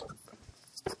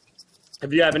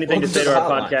 If you have anything to say to our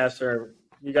podcast, or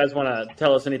you guys want to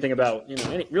tell us anything about,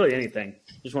 really anything,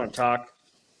 just want to talk.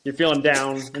 You're feeling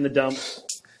down in the dumps.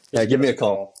 Yeah, give me a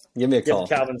call. Give me a call.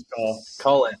 Give Calvin's call.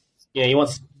 Call in. Yeah, he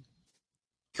wants.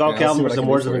 Call Calvin with some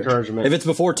words of encouragement. If it's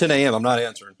before 10 a.m., I'm not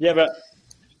answering. Yeah, but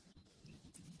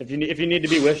if you need to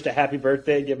be wished a happy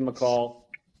birthday, give him a call.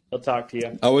 He'll talk to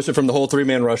you. I wish it from the whole Three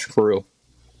Man Rush crew.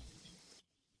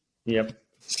 Yep.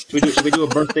 Should we do a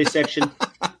birthday section?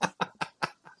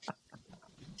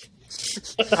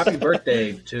 Happy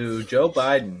birthday to Joe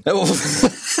Biden.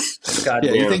 God,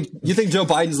 yeah, you think Joe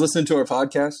Biden's listening to our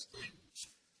podcast?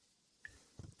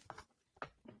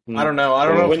 I don't know. I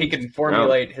don't know if he can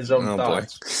formulate his own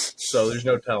thoughts. Boy. So there's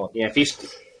no telling. Yeah, if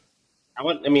he's. I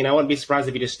wouldn't be surprised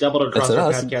if he just stumbled across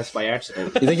our podcast by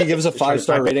accident. You think he gives a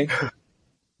 5-star rating?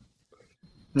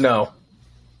 No.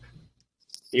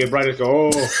 You probably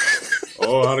go,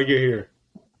 how'd I get here?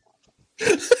 Do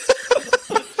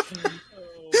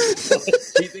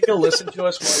you think he'll listen to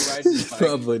us while he rides his bike?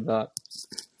 Probably not.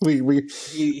 He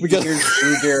hears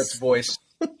Drew Garrett's voice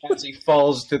as he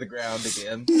falls to the ground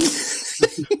again.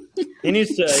 He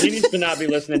needs to not be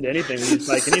listening to anything. He's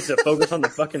like, he needs to focus on the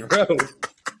fucking road.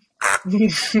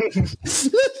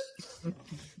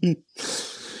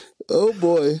 Oh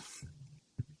boy.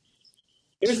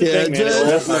 Here's the thing,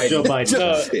 man. Joe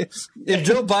Biden. If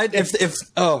Joe Biden, if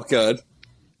oh god.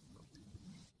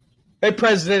 Hey,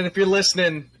 President, if you're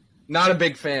listening, not a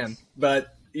big fan,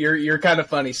 but you're kind of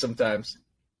funny sometimes.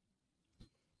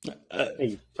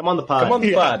 Hey, come on the pod. Come on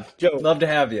the pod, Joe. Love to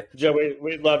have you, Joe.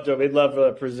 We'd love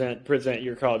to present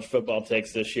your college football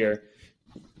takes this year.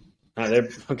 Oh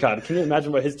God, can you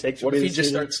imagine what his takes would be? What if he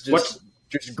just starts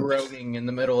just groaning in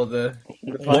the middle of the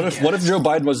What if Joe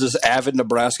Biden was this avid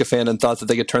Nebraska fan and thought that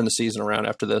they could turn the season around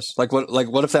after this?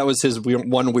 What if that was his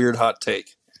one weird hot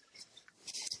take?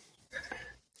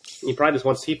 He probably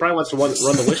wants to run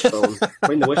the wishbone,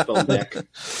 bring the wishbone back.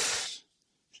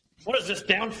 What is this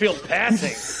downfield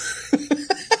passing?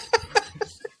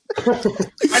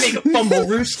 I need to fumble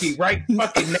Rooski right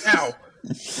fucking now.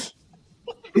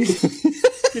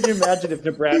 Can you imagine if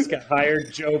Nebraska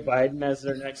hired Joe Biden as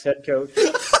their next head coach?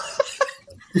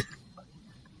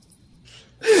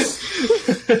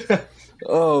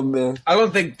 Oh, man. I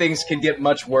don't think things can get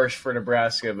much worse for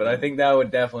Nebraska, but I think that would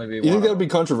definitely be one. You think that would be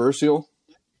controversial?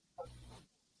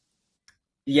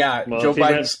 Yeah, well, Joe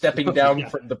Biden stepping down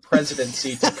from the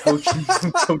presidency to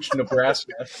coach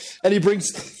Nebraska. And he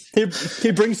brings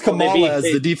Kamala as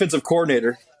the defensive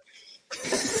coordinator.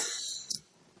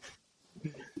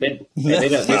 They'd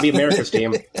be America's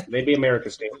team. They'd be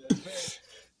America's team.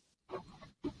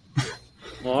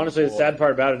 Well, honestly, the sad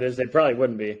part about it is they probably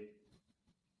wouldn't be.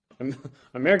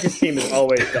 America's team is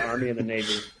always the Army and the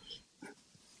Navy.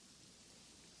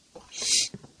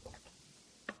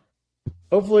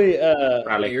 Hopefully,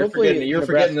 you're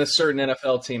forgetting a certain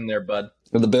NFL team there, bud.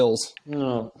 The Bills.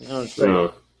 No, I'll just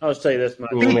tell you this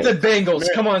much. Beat the Bengals.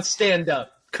 Come on, stand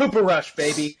up. Cooper Rush,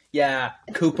 baby. Yeah,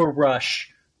 Cooper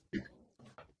Rush.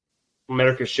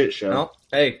 America's shit show. Well,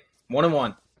 hey,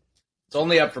 1-1. It's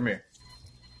only up from here.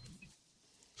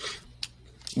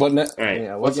 All right.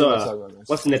 Yeah, what's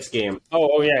the next game?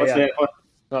 Oh yeah.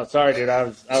 Oh, sorry, dude. I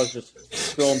was just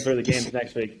scrolling through the games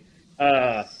next week.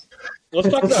 Let's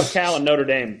talk about Cal and Notre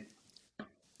Dame.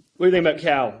 What do you think about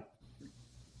Cal?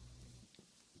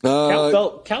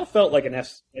 Cal felt like an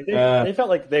F. Like they felt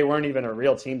like they weren't even a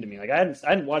real team to me. Like I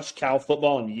hadn't watched Cal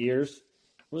football in years.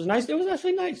 It was nice. It was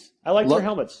actually nice. I liked their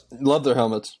helmets. Love their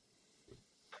helmets.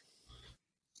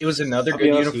 It was another good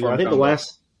uniform. I think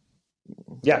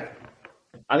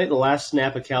I think the last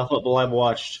snap of Cal football I've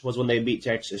watched was when they beat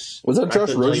Texas. Was that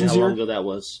Josh Rosen's year? How long ago that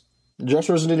was? Josh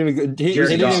Rosen didn't even go. He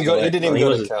didn't even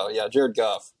go to Cal. Yeah, Jared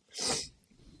Goff.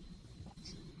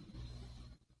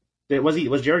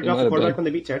 Was Jared Goff the quarterback when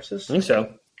they beat Texas? I think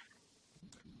so.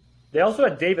 They also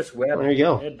had Davis Webb. There you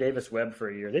go. They had Davis Webb for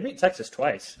a year. They beat Texas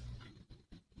twice.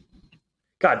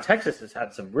 God, Texas has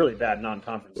had some really bad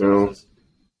non-conference losses.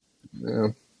 Yeah.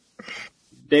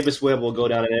 Davis Webb will go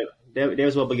down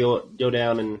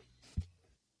in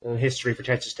history for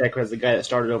Texas Tech as the guy that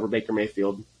started over Baker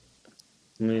Mayfield.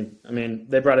 I mean,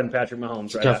 they brought in Patrick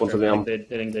Mahomes right tough after. One for them. They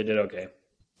think they did okay.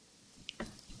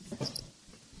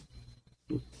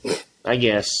 I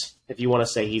guess if you want to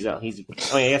say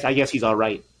I guess he's all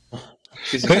right.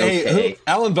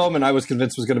 Alan Bowman, I was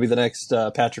convinced was going to be the next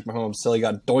Patrick Mahomes till he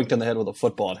got doinked in the head with a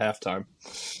football at halftime.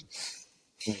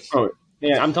 Oh,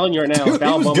 yeah, I'm telling you right now, if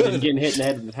Alan Bowman didn't get hit in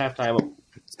the head at halftime,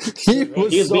 he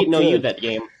was beating OU that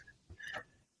game.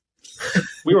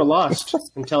 We were lost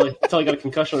until he got a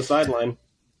concussion on the sideline.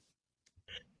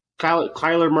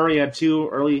 Kyler Murray had 2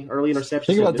 early interceptions.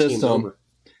 Think about this, Tom.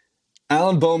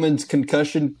 Alan Bowman's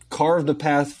concussion carved a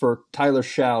path for Tyler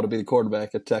Shaw to be the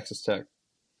quarterback at Texas Tech.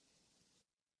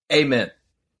 Amen.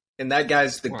 And that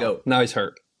guy's the GOAT. Now he's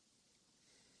hurt.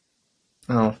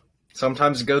 Oh,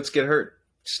 sometimes the GOATs get hurt.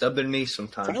 Stub their knee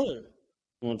sometimes.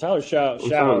 Tyler Shaw has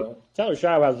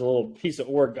a little piece of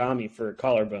origami for a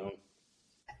collarbone.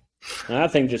 And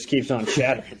that thing just keeps on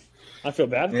shattering. I feel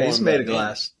bad for him. He's made of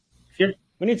glass.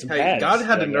 We need some pads. God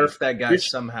had to nerf that guy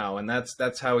somehow, and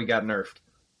that's how he got nerfed.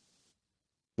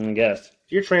 I guess.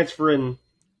 If you're transferring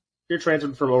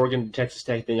from Oregon to Texas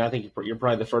Tech, then I think you're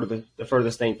probably the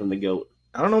furthest thing from the GOAT.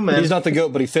 I don't know, man. He's not the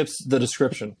GOAT, but he fits the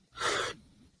description.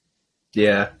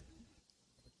 Yeah.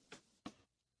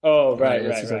 Oh, right.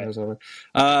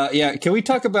 Yeah, can we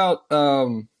talk about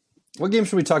what game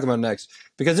should we talk about next?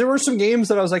 Because there were some games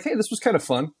that I was like, hey, this was kind of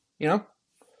fun, you know?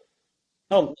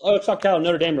 Oh, let's talk Cal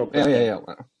Notre Dame real quick. Yeah.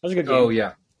 That was a good game. Oh,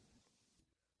 yeah.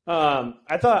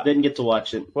 I thought didn't get to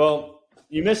watch it. Well,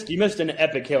 you missed an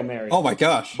epic Hail Mary. Oh my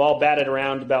gosh! Ball batted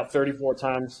around about 34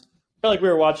 times. I felt like we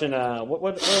were watching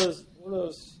what are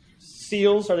those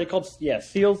seals? Are they called? Yeah,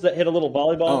 seals that hit a little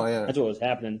volleyball. Oh yeah, that's what was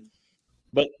happening.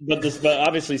 But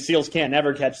obviously seals can't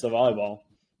never catch the volleyball,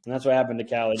 and that's what happened to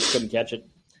Cal. They just couldn't catch it.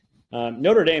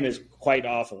 Notre Dame is quite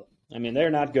awful. I mean, they're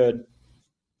not good.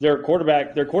 Their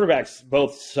quarterbacks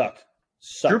both suck.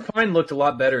 Drew Pine looked a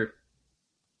lot better.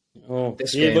 Oh,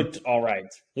 he looked all right.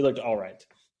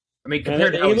 I mean,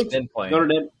 compared to how he's been playing. Notre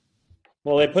Dame.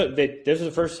 Well, this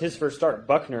is his first start.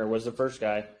 Buckner was the first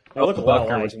guy. They look a lot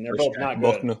alike, and they're both not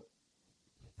good. Buckner.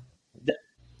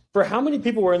 For how many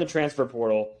people were in the transfer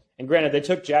portal? And granted, they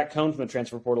took Jack Cohn from the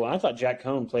transfer portal, and I thought Jack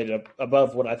Cohn played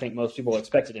above what I think most people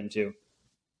expected him to.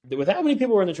 With how many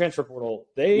people were in the transfer portal,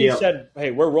 they said, "Hey,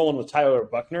 we're rolling with Tyler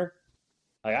Buckner."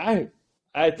 Like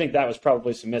I think that was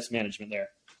probably some mismanagement there.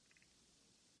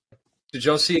 Did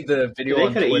y'all see the video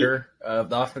on Twitter of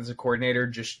the offensive coordinator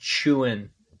just chewing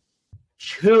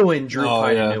Drew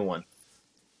Pine a new one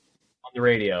on the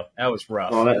radio? That was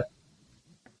rough.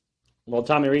 Well,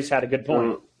 Tommy Rees had a good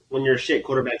point. When you're a shit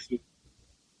quarterback,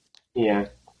 when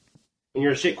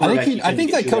you're a shit quarterback, I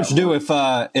think that coach knew if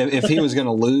he was going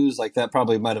to lose, like that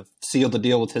probably might have sealed the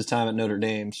deal with his time at Notre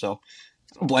Dame. So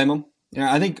I don't blame him.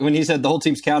 I think when he said the whole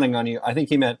team's counting on you, I think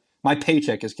he meant my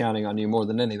paycheck is counting on you more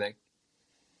than anything.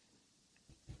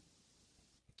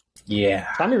 Yeah.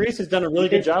 Tommy Rees has done a really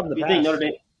good job in the past.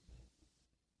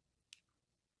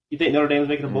 You think Notre Dame's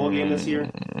making a bowl game this year?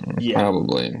 Yeah.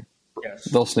 Probably. Yes.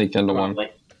 They'll sneak into one.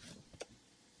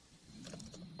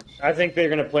 I think they're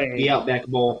going to play the Outback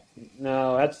Bowl.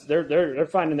 No, they're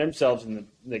finding themselves in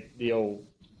the old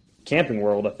camping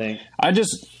world, I think. I'm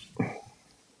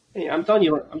telling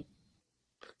you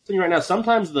right now,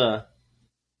 sometimes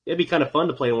it'd be kind of fun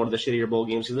to play in one of the shittier bowl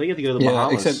games because they get to go to the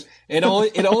Bahamas. Except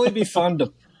it'd only be fun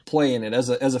to play in it as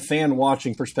a fan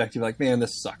watching perspective. Like, man,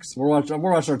 this sucks. We're watching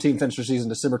our team finish their season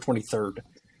December 23rd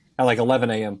at like 11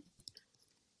 a.m.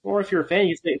 Or if you're a fan,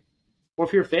 you're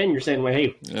saying, "Well,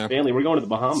 hey, family, we're going to the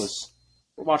Bahamas.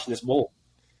 We're watching this bowl."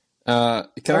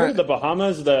 The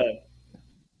Bahamas,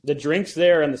 the drinks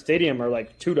there in the stadium are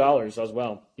like $2 as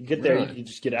well. You get there, you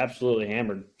just get absolutely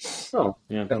hammered. Oh,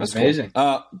 yeah, that's amazing.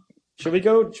 Cool. Should we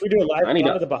do a live pod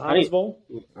of the Bahamas Bowl?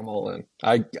 I'm all in.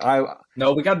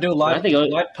 No, we got to do a live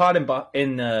pod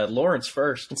in Lawrence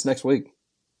first. It's next week.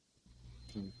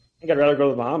 think I'd rather go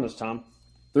to the Bahamas, Tom.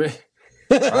 Three.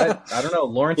 I don't know.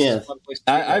 Lawrence is a fun place to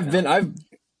be right now.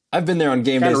 I've been there on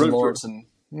game Kinda days in root for- Lawrence,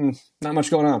 and not much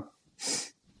going on.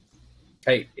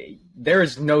 Hey, there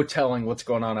is no telling what's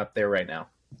going on up there right now.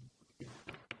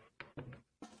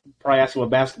 Probably asking what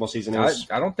basketball season is.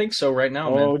 I don't think so right now,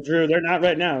 Oh, man. Drew, they're not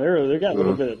right now. They got a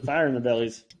little bit of fire in their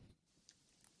bellies.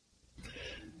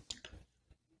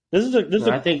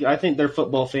 I think their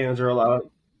football fans are a lot.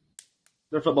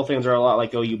 Their football fans are a lot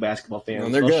like OU basketball fans.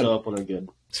 And they're They'll good. show up when they're good.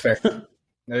 It's fair.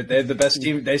 They're the best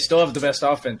team. They still have the best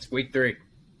offense. Week 3,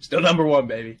 still number 1,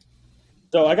 baby.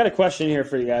 So I got a question here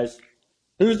for you guys.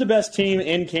 Who's the best team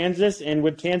in Kansas, and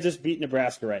would Kansas beat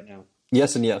Nebraska right now?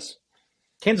 Yes and yes.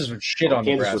 Kansas would shit on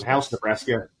Kansas Nebraska. would house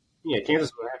Nebraska. Yeah,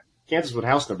 Kansas would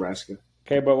house Nebraska.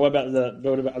 Okay, but what about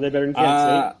are they better than Kansas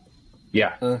State?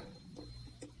 Yeah.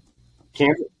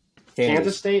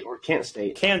 Kansas State or Kent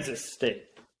State? Kansas State.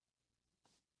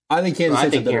 I think Kansas I State's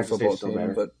a think better Kansas football State's still team,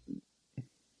 better. but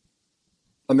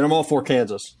I mean, I'm all for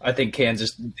Kansas. I think the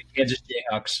Kansas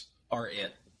Jayhawks are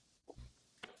it.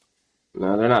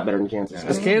 No, they're not better than Kansas.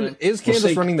 Is State. Kansas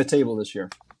see. running the table this year?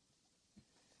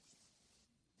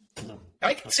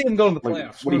 I can see them going to the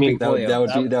playoffs. What do you mean? That would be That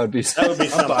would be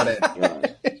I'm about it.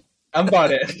 God. I'm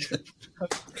about it.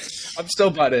 I'm still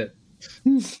about it.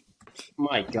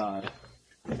 My God.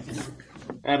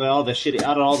 Out of all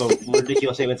the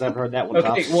ridiculous statements I've heard, that one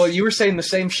Okay, tops. well, you were saying the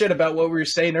same shit about what we were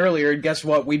saying earlier, and guess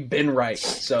what? We've been right.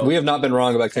 So We have not been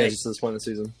wrong about Kansas at this point in the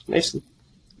season. Nice.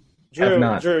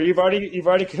 Drew, you've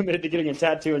already committed to getting a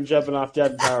tattoo and jumping off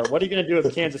Devin Power. What are you going to do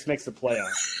if Kansas makes the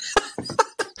playoffs?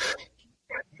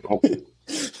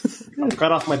 I'll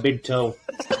cut off my big toe.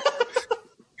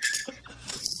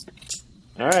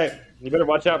 All right, you better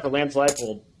watch out for Lance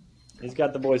Leipold. He's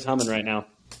got the boys humming right now.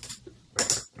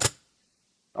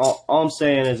 All I'm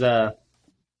saying is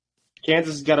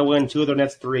Kansas has got to win 2 of their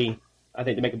next 3, I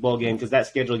think, to make a bowl game, because that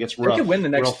schedule gets they rough. could win the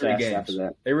next real 3 fast games. after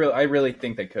that. I really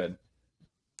think they could.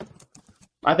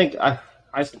 I think I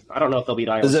don't know if they'll beat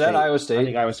Iowa State. Is it at Iowa State? I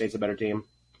think Iowa State's a better team.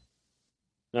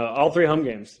 No, all 3 home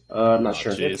games. I'm not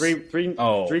sure. They had three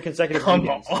Oh, consecutive home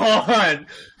Come games. on.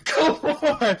 Come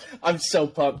on. I'm so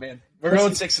pumped, man. We're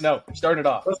going 6-0. Starting it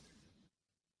off.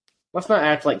 Let's not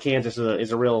act like Kansas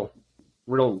is a real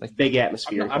big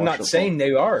atmosphere. I'm not saying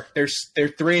they are. They're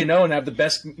 3-0 and have the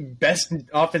best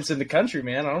offense in the country,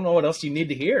 man. I don't know what else you need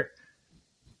to hear.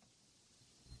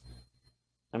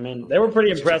 I mean, they were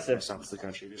pretty impressive. The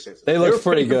country. They They look were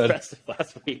pretty good. impressive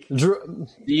last week. Drew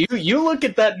You look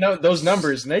at those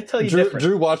numbers and they tell you different.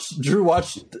 Drew watched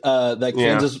that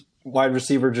Kansas wide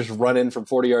receiver just run in from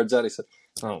 40 yards out. He said,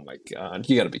 "Oh my God,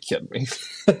 you got to be kidding me!"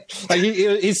 Like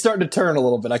he's starting to turn a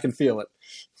little bit. I can feel it.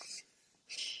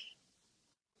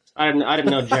 I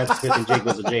didn't know Jared Smith and Jake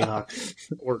was a Jayhawk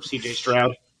or C.J.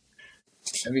 Stroud.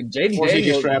 I mean, Jaden Or C.J.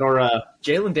 Daniels, Stroud or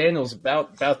Jalen Daniels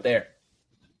about there.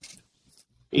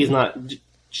 he's not.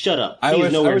 Shut up. I He's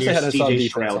wish nowhere they near had a solid C.J.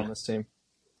 defense Stroud. on this team.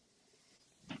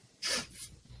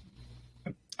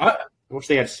 I wish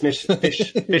they had Fish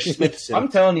Smithson. I'm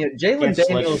telling you, Jalen Kansas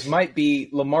Daniels legend. might be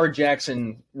Lamar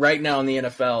Jackson right now in the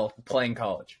NFL playing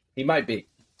college. He might be.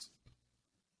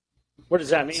 What does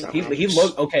that mean? He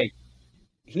looked okay.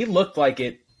 He looked like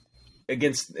it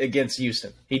against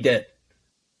Houston. He did.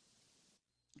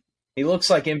 He looks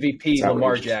like MVP It's Lamar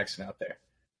outrageous. Jackson out there.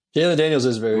 Jalen Daniels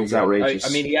is very It's good. outrageous. I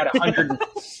mean, he had 100.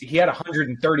 He had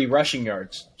 130 rushing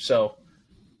yards. So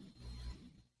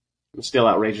It's still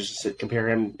outrageous to compare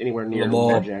him anywhere near Lamar,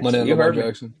 Lamar Jackson. my name You Lamar heard me.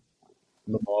 Jackson.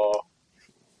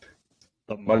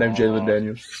 my name's Jalen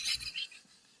Daniels.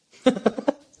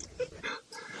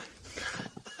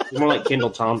 He's more like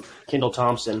Kendall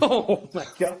Thompson. Oh my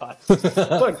God!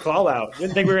 What a call out!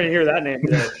 Didn't think we were going to hear that name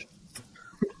today.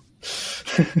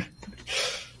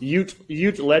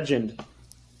 Ute legend.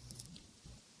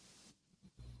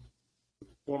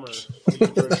 Former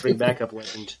third string backup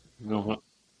legend.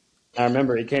 I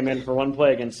remember he came in for one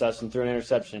play against us and threw an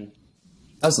interception.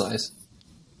 That's nice.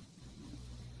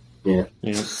 Yeah.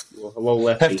 Yeah. Hello,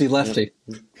 lefty. Hefty lefty.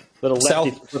 Little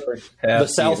lefty South- flipper. The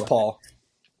southpaw.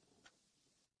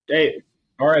 Hey,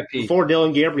 R.I.P. before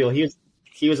Dylan Gabriel, he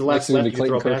was the last Next to lefty to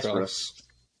Clayton throw a pass Kershaw. for us.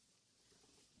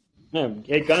 Yeah,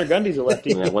 hey, Gunnar Gundy's a lefty.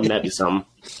 Yeah, wouldn't that be something?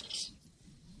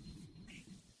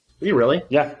 Are you really?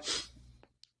 Yeah.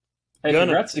 Hey, Gunnar.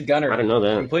 congrats to Gunnar. I didn't know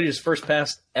that. Completed his first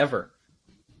pass ever.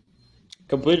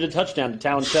 Completed a touchdown to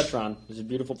Talon Chetron. It was a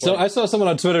beautiful play. So I saw someone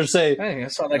on Twitter say, Dang, I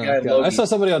saw that oh, guy. God. Logie. I saw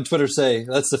somebody on Twitter say,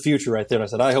 that's the future right there. And I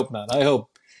said, I hope not. I hope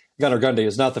Gunnar Gundy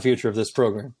is not the future of this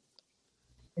program.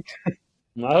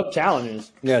 I hope Talon is.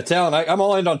 Yeah, Talon. I'm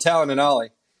all in on Talon and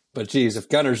Ollie. But, geez, if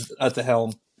Gunner's at the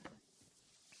helm.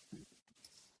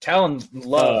 Talon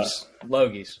loves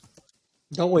Logies.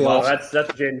 Don't we all? That's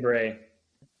Jaden Bray.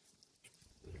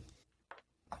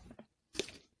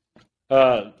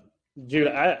 Dude,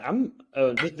 I'm.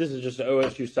 This is just an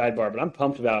OSU sidebar, but I'm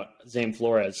pumped about Zane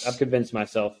Flores. I've convinced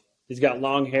myself. He's got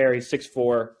long hair. He's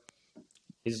 6'4".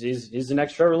 He's the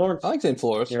next Trevor Lawrence. I like Zane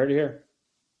Flores. You heard it here.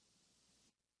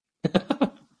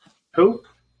 Who?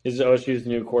 Is OSU's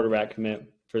new quarterback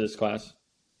commit for this class?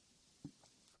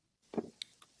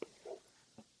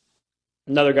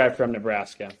 Another guy from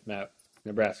Nebraska. That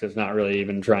Nebraska's not really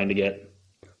even trying to get.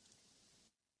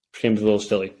 Seems a little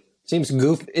silly. Seems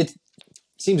goofy. It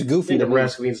seems goofy.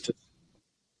 Nebraska means to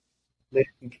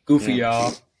goofy,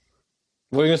 y'all.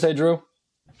 What are you gonna say, Drew?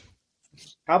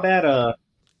 How bad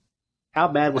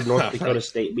would North Dakota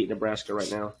State beat Nebraska right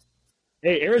now?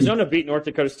 Hey, Arizona beat North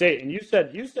Dakota State, and you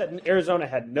said Arizona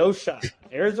had no shot.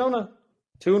 Arizona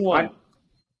 2-1.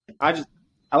 I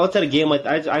looked at a game like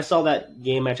I saw that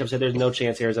game matchup. Said there's no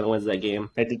chance Arizona wins that game.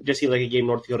 It just seemed like a game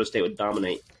North Dakota State would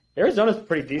dominate. Arizona's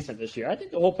pretty decent this year. I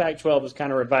think the whole Pac-12 has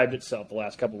kind of revived itself the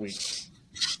last couple weeks.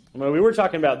 I mean, we were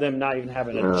talking about them not even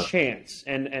having a chance,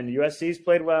 and USC's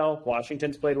played well.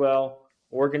 Washington's played well.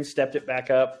 Oregon stepped it back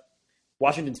up.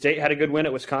 Washington State had a good win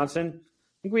at Wisconsin.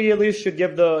 I think we at least should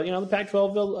give the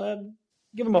Pac-12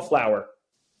 give them a flower.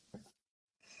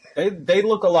 They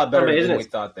look a lot better than we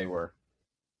thought they were,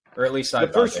 or at least I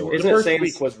thought they were. The first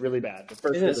week was really bad.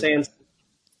 Isn't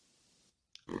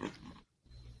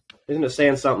it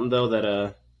saying something though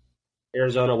that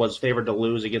Arizona was favored to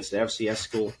lose against the FCS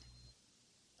school?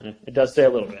 It does say a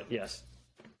little bit, yes.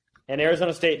 And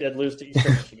Arizona State did lose to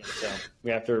Eastern Michigan, so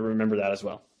we have to remember that as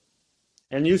well.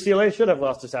 And UCLA should have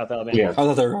lost to South Alabama. Yeah, I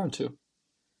thought they were going to.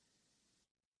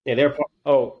 Yeah,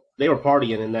 they were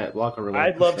partying in that locker room.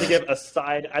 I'd like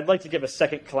to give a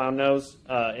second clown nose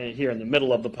here in the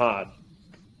middle of the pod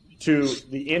to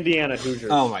the Indiana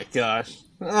Hoosiers. Oh my gosh!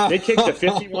 They kicked a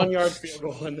 51-yard field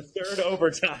goal in the third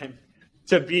overtime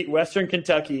to beat Western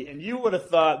Kentucky, and you would have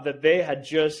thought that they had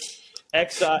just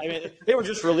they were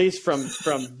just released from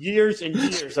years and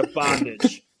years of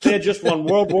bondage. They had just won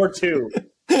World War II.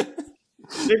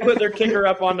 They put their kicker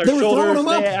up on their shoulders.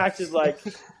 They acted like,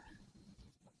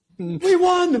 we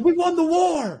won the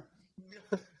war.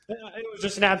 It was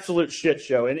just an absolute shit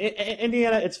show. And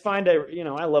Indiana, it's fine to,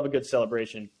 I love a good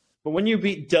celebration. But when you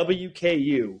beat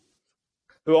WKU,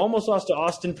 who almost lost to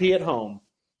Austin Peay at home,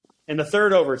 in the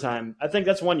third overtime, I think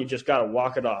that's one you just got to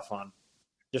walk it off on.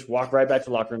 Just walk right back to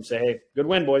the locker room and say, hey, good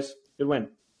win, boys. Good win.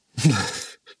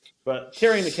 But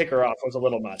carrying the kicker off was a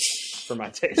little much for my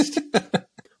taste.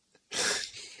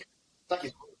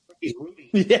 Like he's Rudy.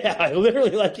 Yeah,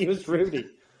 literally like he was Rudy.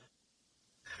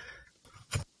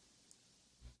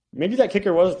 Maybe that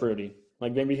kicker was Rudy.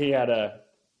 Like maybe he had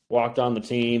walked on the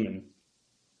team and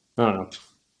I don't know.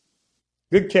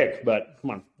 Good kick, but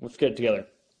come on, let's get it together.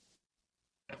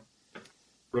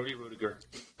 Rudy Rudiger.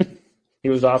 He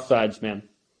was offsides, man.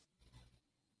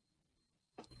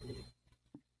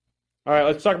 All right,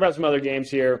 let's talk about some other games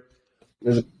here.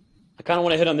 I kind of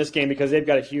want to hit on this game because they've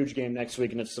got a huge game next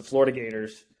week, and it's the Florida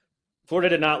Gators. Florida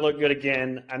did not look good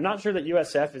again. I'm not sure that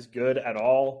USF is good at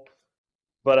all,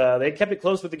 but they kept it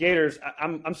close with the Gators.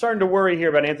 I'm starting to worry here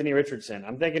about Anthony Richardson.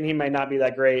 I'm thinking he may not be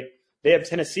that great. They have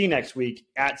Tennessee next week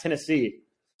at Tennessee.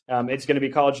 It's going to be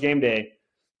College Game Day.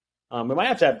 We might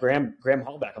have to have Graham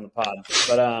Hall back on the pod.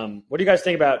 But what do you guys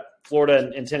think about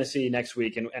Florida and Tennessee next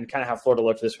week and kind of how Florida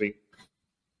looked this week?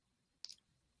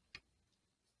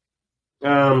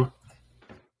 Well,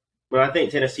 I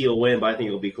think Tennessee will win, but I think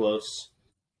it will be close.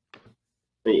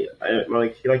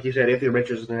 Like you said, Anthony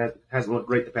Richardson hasn't looked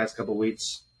great the past couple of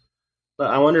weeks. But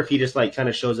I wonder if he just kind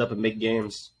of shows up in big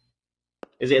games.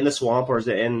 Is it in the Swamp or is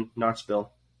it in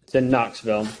Knoxville? It's in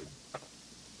Knoxville.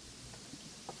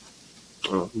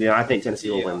 Oh, yeah, I think Tennessee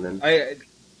will win then. I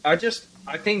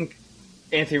think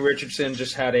Anthony Richardson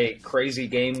just had a crazy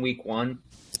game week 1,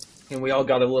 and we all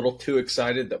got a little too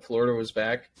excited that Florida was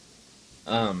back.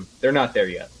 They're not there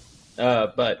yet,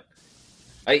 but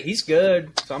he's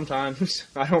good sometimes.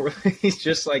 He's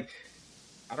just like,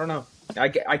 I don't know.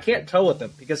 I can't tell with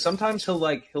him because sometimes he'll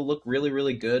look really,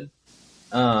 really good,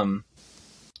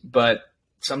 but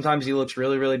sometimes he looks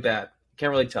really, really bad.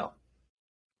 Can't really tell.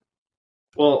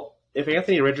 Well, if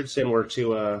Anthony Richardson were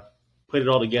to put it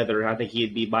all together, I think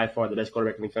he'd be by far the best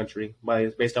quarterback in the country,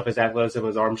 based off his athleticism,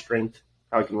 his arm strength,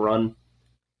 how he can run.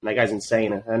 And that guy's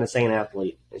insane, an insane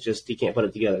athlete. It's just he can't put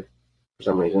it together for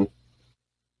some reason.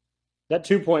 That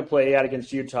 2-point play he had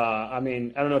against Utah, I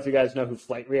mean, I don't know if you guys know who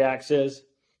Flight Reacts is.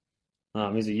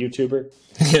 He's a YouTuber.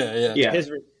 Yeah.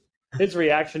 His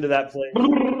reaction to that play.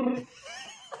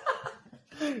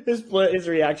 His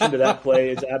reaction to that play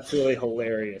is absolutely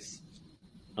hilarious.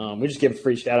 We just give a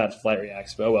free shout out to Flight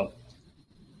Reacts, but oh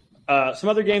well. Some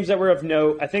other games that were of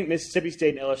note. I think Mississippi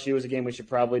State and LSU is a game we should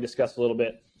probably discuss a little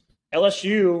bit.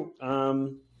 LSU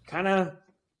kind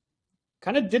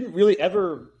of didn't really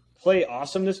ever play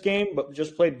awesome this game, but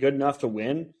just played good enough to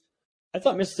win. I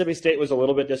thought Mississippi State was a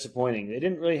little bit disappointing. They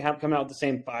didn't really come out with the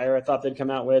same fire I thought they'd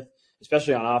come out with,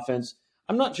 especially on offense.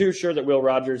 I'm not too sure that Will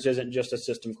Rogers isn't just a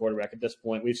system quarterback at this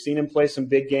point. We've seen him play some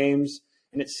big games,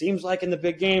 and it seems like in the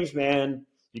big games, man,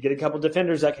 you get a couple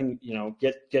defenders that can,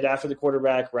 get after the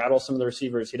quarterback, rattle some of the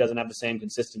receivers. He doesn't have the same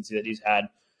consistency that he's had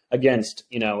against,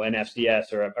 an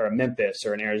FCS or a Memphis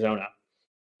or an Arizona.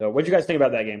 So what do you guys think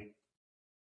about that game?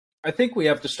 I think we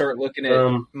have to start looking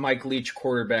at Mike Leach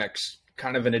quarterbacks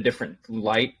kind of in a different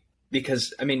light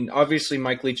because, obviously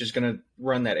Mike Leach is going to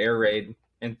run that air raid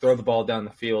and throw the ball down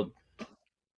the field.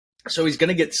 So he's going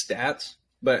to get stats,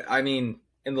 but,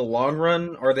 in the long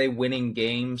run, are they winning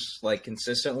games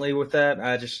consistently with that?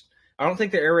 I don't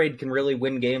think the air raid can really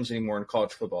win games anymore in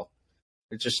college football.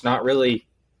 It's just not really,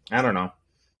 I don't know.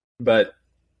 But,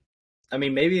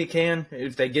 maybe they can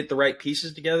if they get the right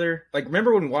pieces together.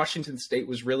 Remember when Washington State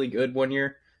was really good one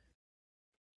year?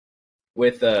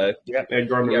 With Gardner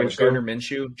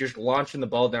Minshew, just launching the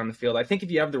ball down the field. I think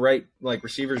if you have the right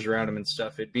receivers around him and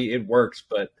stuff, it works.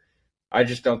 But I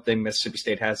just don't think Mississippi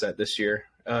State has that this year.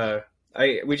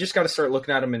 We just got to start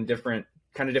looking at them in different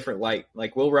light.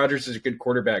 Will Rogers is a good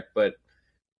quarterback, but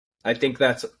I think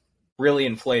that's really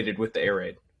inflated with the air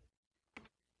raid.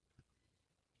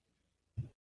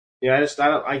 Yeah,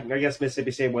 I guess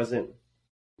Mississippi State wasn't.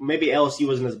 Maybe LSU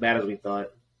wasn't as bad as we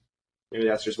thought. Maybe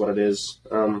that's just what it is.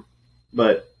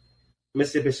 But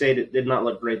Mississippi State did not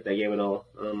look great that game at all.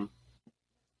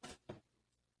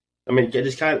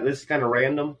 This is kind of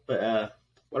random, but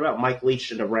what about Mike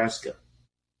Leach in Nebraska?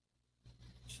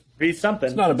 Be something.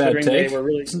 It's not a bad take. They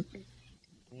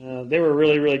were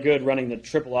really, really good running the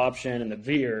triple option and the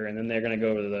veer, and then they're going to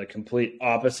go to the complete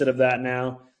opposite of that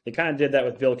now. They kind of did that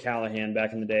with Bill Callahan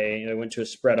back in the day. They went to a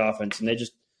spread offense, and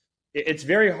it's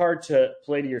very hard to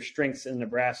play to your strengths in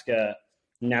Nebraska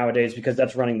nowadays because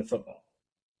that's running the football.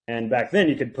 And back then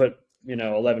you could put,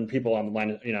 11 people on the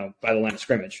line, by the line of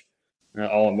scrimmage,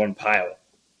 all in one pile.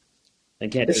 They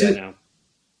can't do that now.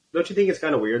 Don't you think it's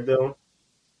kind of weird, though,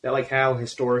 that how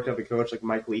historic of a coach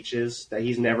Mike Leach is, that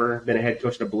he's never been a head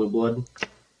coach at a blue blood?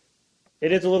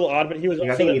 It is a little odd, but he was.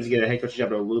 I think he needs to get a head coach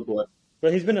job at a blue blood.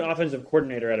 But he's been an offensive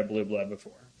coordinator at a blue blood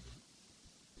before.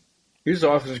 He was the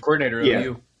offensive coordinator at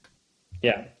LSU.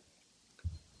 Yeah.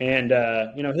 And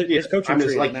his coaching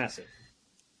tree is massive.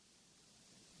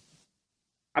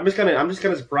 I'm just kind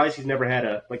of surprised he's never had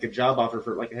a job offer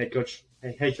for a head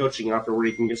coaching offer where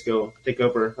he can just go take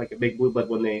over a big blue blood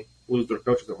when they lose their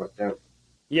coach or something like that.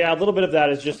 Yeah, a little bit of that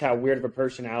is just how weird of a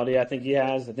personality I think he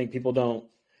has. I think people don't,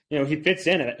 he fits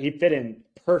in it. He fit in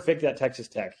perfect at Texas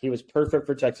Tech. He was perfect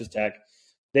for Texas Tech.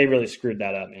 They really screwed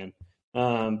that up, man.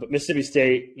 But Mississippi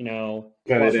State,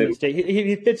 Washington State,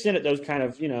 he fits in at those kind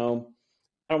of, I don't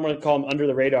want to call them under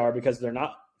the radar because they're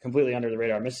not completely under the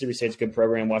radar. Mississippi State's a good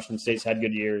program. Washington State's had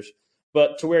good years.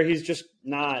 But to where he's just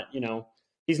not,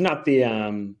 he's not the, I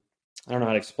don't know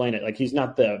how to explain it. He's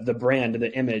not the brand,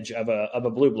 the image of a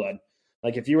blue blood.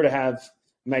 If you were to have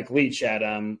Mike Leach at,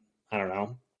 I don't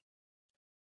know,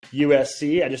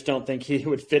 USC, I just don't think he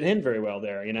would fit in very well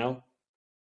there,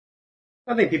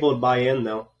 I think people would buy in,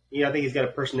 though. I think he's got a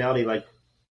personality,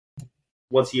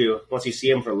 once you see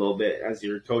him for a little bit as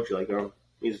your coach, you're oh,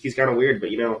 he's kind of weird, but,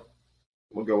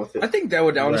 we'll go with it. I think that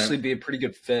would honestly be a pretty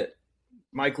good fit.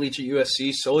 Mike Leach at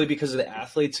USC, solely because of the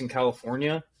athletes in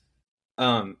California.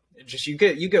 You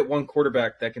get one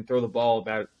quarterback that can throw the ball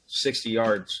about 60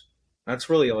 yards.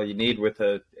 That's really all you need with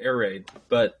an air raid.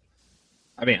 But,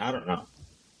 I don't know.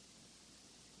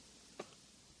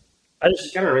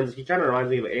 He kind of reminds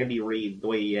me of Andy Reid, the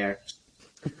way he acts.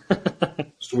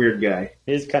 Just a weird guy.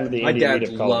 He's kind of the Andy Reid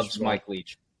of college. My dad loves Mike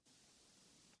Leach.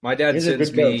 My dad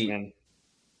sends me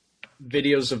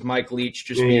videos of Mike Leach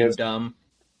just being dumb,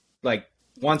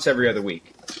 once every other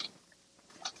week.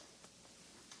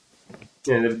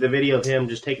 Yeah, the video of him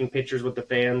just taking pictures with the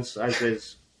fans as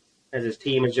his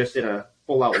team is just in a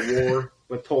full-out war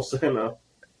with Tulsa on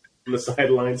the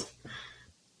sidelines.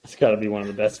 It's got to be one of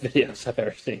the best videos I've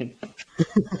ever seen.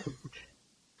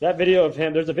 That video of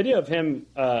him, there's a video of him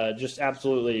just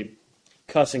absolutely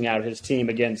cussing out his team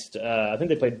against, I think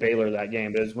they played Baylor that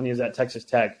game, but it was when he was at Texas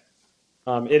Tech.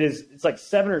 It's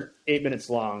 7 or 8 minutes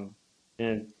long,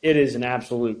 and it is an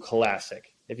absolute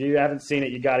classic. If you haven't seen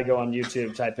it, you got to go on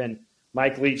YouTube, type in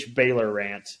Mike Leach Baylor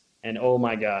rant, and oh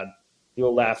my God,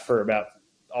 you'll laugh for about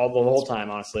the whole time,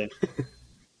 honestly.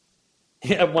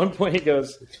 At one point, he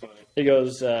goes,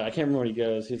 I can't remember what he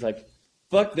goes. He's like,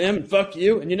 fuck them and fuck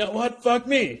you. And you know what? Fuck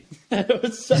me. It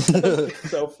was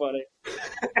so funny.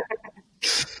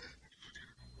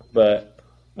 But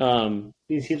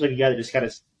he seems like a guy that just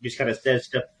kind of says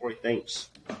stuff before he thinks.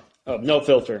 Oh, no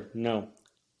filter. No.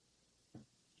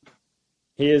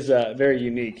 He is very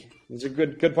unique. He's a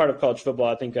good part of college football.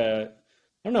 I think, I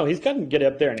don't know, he's got to get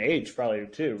up there in age probably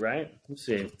too, right? Let's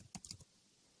see.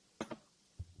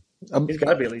 He's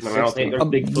got to be at least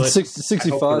 60.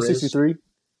 65, 63.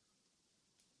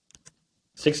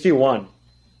 61.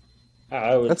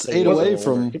 That's 8 away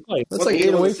from. That's like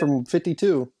 8 away from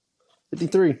 52,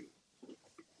 53.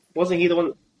 Wasn't he the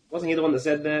one that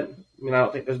said that? I mean, I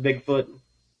don't think there's Bigfoot.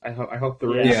 I hope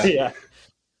there is. Yeah.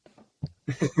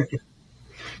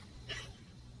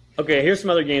 Okay, here's some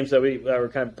other games that were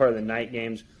kind of part of the night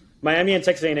games. Miami and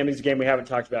Texas A&M is a game we haven't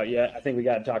talked about yet. I think we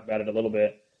got to talk about it a little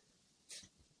bit.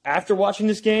 After watching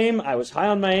this game, I was high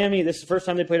on Miami. This is the first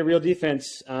time they played a real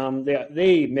defense.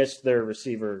 They missed their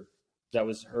receiver that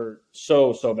was hurt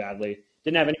so badly.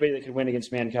 Didn't have anybody that could win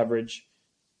against man coverage.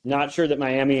 Not sure that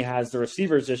Miami has the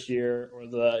receivers this year or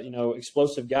the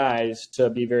explosive guys to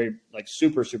be very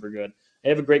super good. They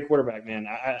have a great quarterback, man.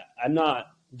 I'm not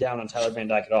down on Tyler Van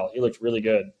Dyke at all. He looked really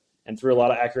good and threw a lot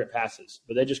of accurate passes,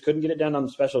 but they just couldn't get it done on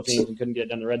the special teams and couldn't get it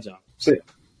done in the red zone.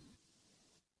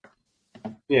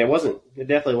 Yeah, it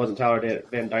definitely wasn't Tyler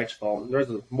Van Dyke's fault. There's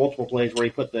multiple plays where he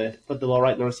put the ball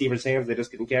right in the receiver's hands. They just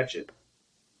couldn't catch it.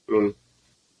 Even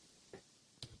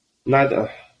though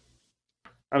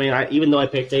I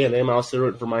picked A&M, I was still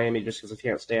rooting for Miami just because I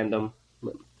can't stand them.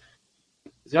 But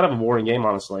it's kind of a boring game,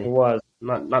 honestly. It was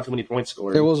not too many points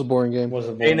scored. It was a boring game.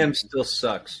 A&M still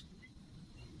sucks.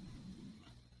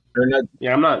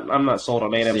 I'm not sold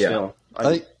on A&M still.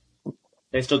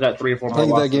 They still got 3 or 4 more. I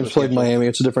think that game's played in Miami.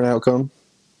 It's a different outcome.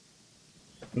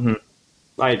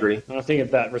 Mm-hmm. I agree. I think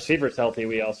if that receiver's healthy,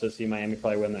 we also see Miami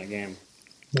probably win that game.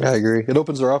 I agree. It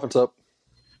opens their offense up.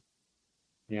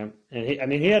 Yeah,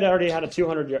 and he had already had a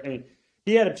 200.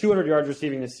 He had a 200 yards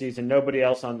receiving this season. Nobody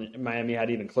else on Miami had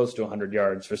even close to 100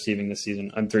 yards receiving this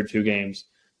season through 2 games.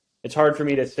 It's hard for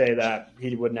me to say that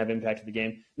he wouldn't have impacted the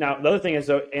game. Now, the other thing is,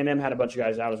 though, A&M had a bunch of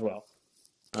guys out as well.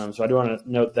 So I do want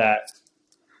to note that.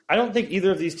 I don't think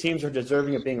either of these teams are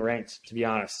deserving of being ranked, to be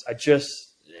honest.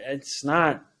 It's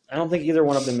not. I don't think either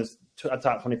one of them is a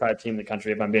top 25 team in the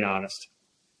country, if I'm being honest.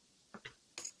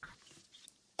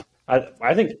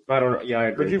 I think. I don't know. Yeah, I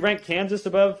agree. Would you rank Kansas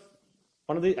above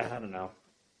one of these? I don't know.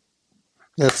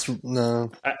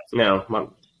 No.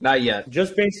 No, not yet.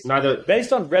 Just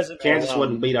based on resume. Kansas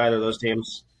wouldn't beat either of those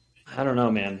teams. I don't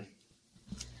know, man.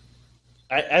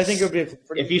 I think it would be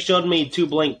if you showed me two.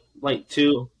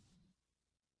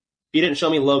 If you didn't show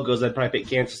me logos, I'd probably pick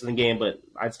Kansas in the game, but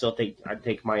I'd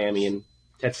take Miami and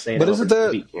Texas A&M to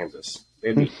beat Kansas.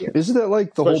 Isn't that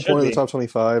like the whole point of the top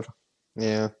 25?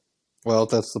 Yeah. Well,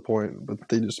 that's the point, but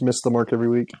they just miss the mark every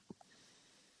week.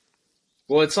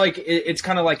 Well, it's like it's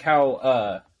kind of like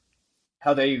how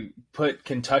they put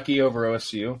Kentucky over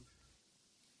OSU,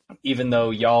 even though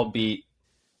y'all beat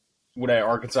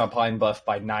Arkansas Pine Bluff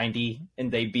by 90,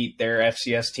 and they beat their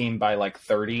FCS team by like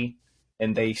 30,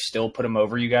 and they still put them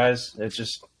over you guys. It's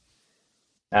just,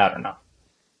 I don't know.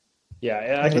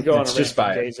 Yeah, I could go on a rant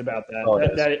for days about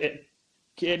that.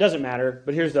 It doesn't matter,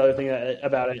 but here's the other thing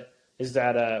about it. Is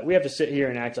that we have to sit here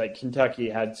and act like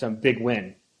Kentucky had some big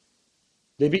win.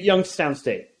 They beat Youngstown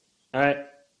State, all right,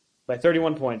 by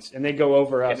 31 points, and they go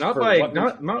over us. Not by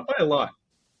a lot.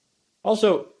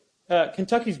 Also,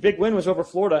 Kentucky's big win was over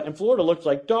Florida, and Florida looked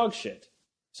like dog shit.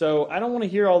 So I don't want to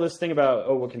hear all this thing about,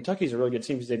 Kentucky's a really good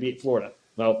team because they beat Florida.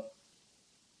 Well,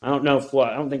 I don't know.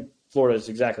 I don't think Florida is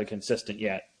exactly consistent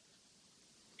yet.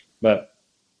 But,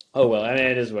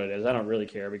 it is what it is. I don't really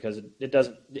care because it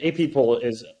doesn't – the AP poll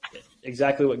is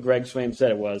exactly what Greg Swaim said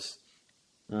it was.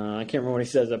 I can't remember what he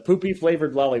says. A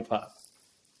poopy-flavored lollipop.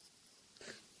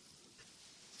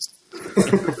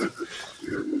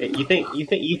 You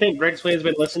think Greg Swaim's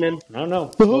been listening? I don't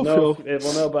know. We'll know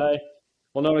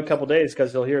in a couple days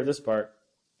because he'll hear this part.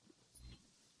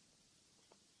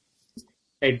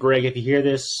 Hey, Greg, if you hear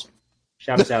this,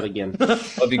 shout us out again.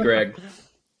 Love you, Greg.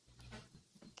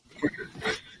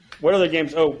 What other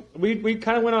games? Oh, we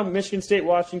kind of went on Michigan State,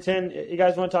 Washington. You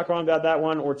guys want to talk around about that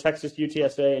one or Texas,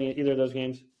 UTSA, either of those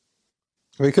games?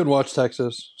 We could watch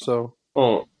Texas, so.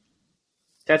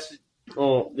 This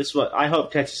is what I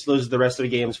hope Texas loses the rest of the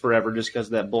games forever just because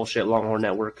of that bullshit Longhorn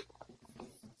Network. I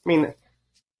mean,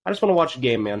 I just want to watch a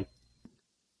game, man.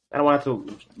 I don't want to have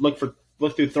to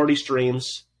look through 30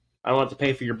 streams. I don't want to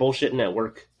pay for your bullshit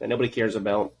network that nobody cares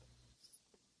about.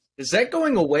 Is that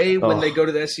going away when they go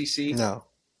to the SEC? No.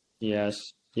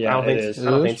 Yes. I Yeah, don't it think is. I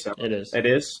don't think so. It is. It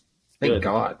is. Thank Good.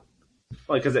 God.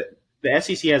 Like, because the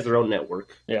SEC has their own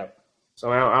network, Yeah. so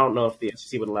I don't know if the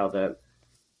SEC would allow that.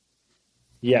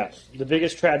 Yeah. The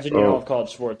biggest tragedy in all of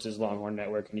college sports is Longhorn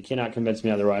Network, and you cannot convince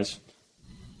me otherwise.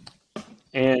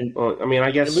 And Well, I mean, I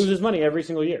it guess loses money every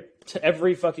single year.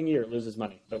 Every fucking year it loses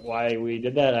money. But why we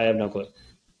did that, I have no clue.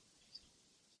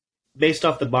 based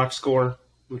off the box score,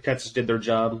 Texas did their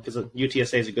job because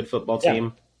UTSA is a good football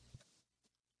team.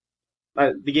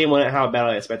 The game went how bad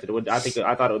I expected it would. I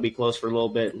thought it would be close for a little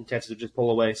bit, and Texas would just pull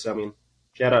away. So I mean,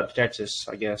 shout out to Texas,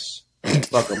 I guess.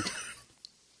 Fuck them.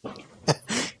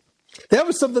 That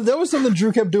was something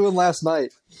Drew kept doing last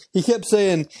night. He kept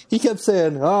saying,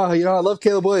 "Oh, I love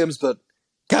Caleb Williams, but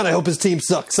God, I hope his team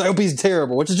sucks. I hope he's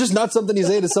terrible." Which is just not something you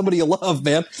say to somebody you love,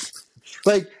 man.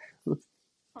 Like,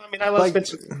 I mean, I love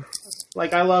Spencer.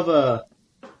 Like, I love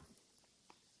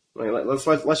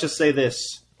let's just say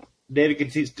this: David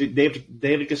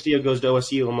Castillo goes to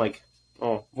OSU. I'm like,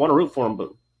 oh, want to root for him,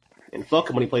 but and fuck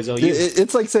him when he plays OU.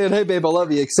 it's like saying, "Hey, babe, I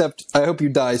love you, except I hope you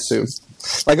die soon."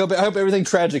 Like, I hope everything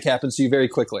tragic happens to you very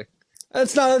quickly.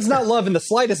 That's not love in the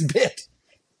slightest bit.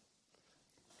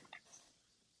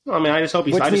 I mean, I just hope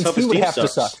Which means his he would team have to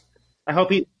sucks. suck. I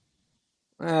hope he.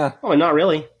 Oh, not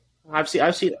really. I've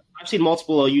seen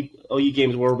multiple OU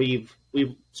games where we've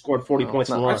scored 40 points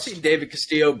and I've lost. seen David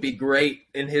Castillo be great,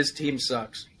 and his team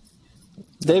sucks.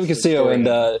 David Castillo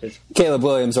and Caleb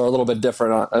Williams are a little bit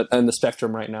different on the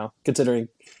spectrum right now, considering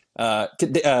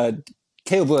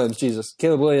Caleb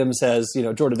Williams has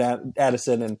Jordan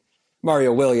Addison and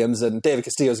Mario Williams, and David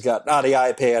Castillo's got Adi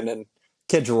Ipan and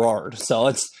Kid Gerard. So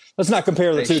let's not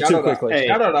compare the two too quickly.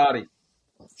 Shout out Adi.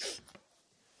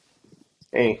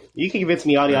 Hey, you can convince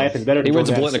me Adi Ipan is better than he wins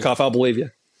a Jordan Blitnikoff, I'll believe you.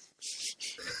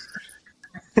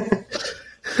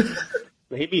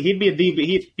 He'd be a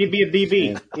DB. He'd be a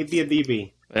DB. He'd be a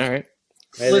DB. All right.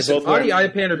 Hey, Listen, Adi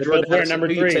Ipan or Jordan Addison, number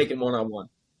who you 3. taking one-on-one?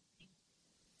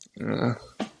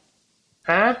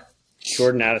 Huh?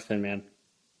 Jordan Addison, man.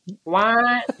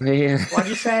 What? Yeah. What'd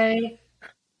you say?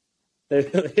 They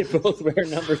both wear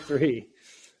number 3.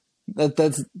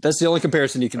 That's the only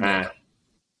comparison you can make.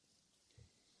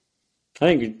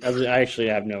 I actually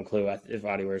have no clue if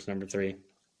Adi wears number 3.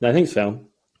 I think so.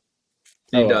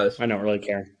 He does. I don't really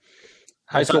care.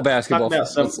 High school basketball.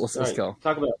 Let's go.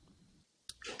 Talk about.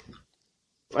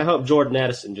 I hope Jordan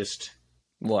Addison just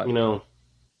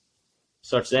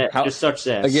starts that. Just starts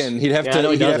that. Again, he'd have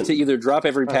to either drop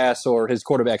every pass or his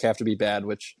quarterback have to be bad,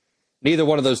 which neither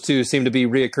one of those two seem to be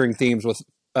reoccurring themes with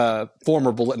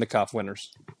former Biletnikoff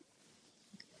winners.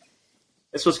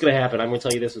 That's what's going to happen. I'm going to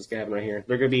tell you this what's going to happen right here.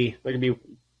 They're going to be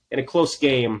in a close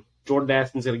game. Jordan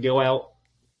Addison's going to go out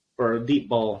for a deep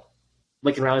ball.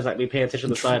 Lincoln Riley's not going to be paying attention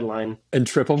to the sideline. And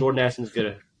trip him. Jordan Addison's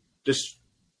going to just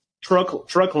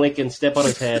truck Lincoln, step on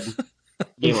his head.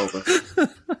 Game over.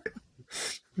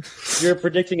 You're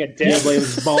predicting a Caleb death.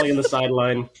 Williams balling in the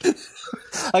sideline.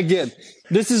 Again,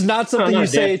 this is not something you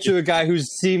say to a guy who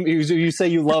you say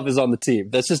you love is on the team.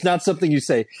 That's just not something you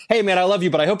say. Hey, man, I love you,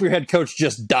 but I hope your head coach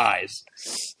just dies.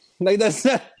 Like that's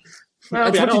not.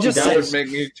 That's what you just said. That would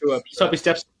make me too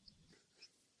upset.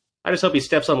 I just hope he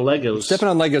steps on Legos. Stepping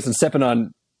on Legos and stepping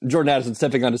on Jordan Addison,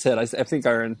 stepping on his head, I think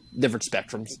are in different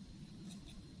spectrums.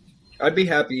 I'd be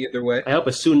happy either way. I hope a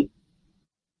tsunami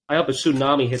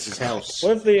hits his house.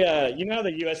 What if the how the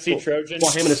USC Trojans?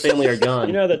 While him and his family are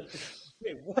gone.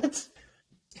 Wait, what?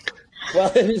 Well,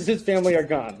 his family are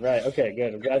gone. Right. Okay.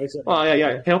 Good. I'm glad we said. Oh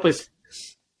yeah. Help us.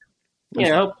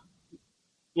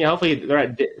 Hopefully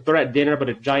they're at dinner, but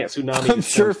a giant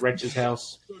tsunami wrecks his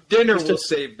house. Dinner will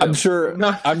save them.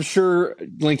 I'm sure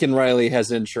Lincoln Riley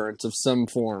has insurance of some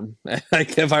form.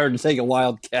 Like if I were to take a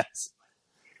wild guess.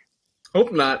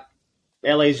 Hope not.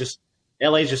 LA's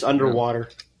just underwater.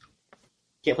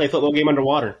 Can't play a football game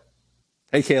underwater.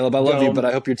 Hey Caleb, I love you, but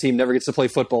I hope your team never gets to play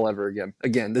football ever again.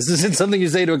 Again, this isn't something you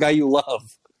say to a guy you love.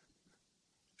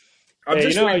 I'm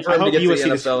just waiting for him to get to the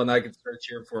NFL and I can start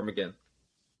cheering for him again.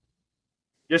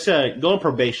 Just go on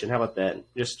probation. How about that?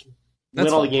 Just win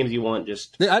all the games you want.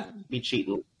 Just be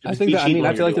cheating. I think that. I mean,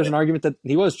 I feel like there's an argument that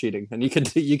he was cheating, and you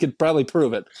could probably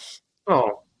prove it.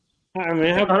 Oh, I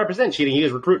mean, 100% cheating. He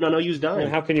was recruiting on OU's dime.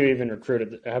 How can you even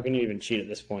recruit? How can you even cheat at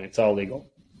this point? It's all legal.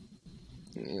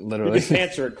 Literally, you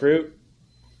pants a recruit.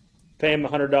 Pay him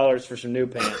 $100 for some new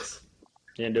pants.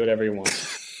 You can do whatever you want.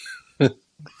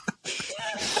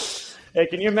 Hey,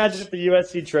 can you imagine if the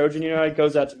USC Trojan, how he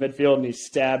goes out to midfield and he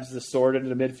stabs the sword into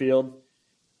the midfield?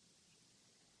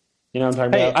 You know what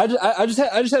I'm talking about? I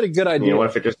just had a good idea. What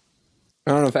if it just?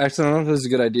 I don't know if this is a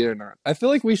good idea or not. I feel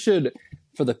like we should,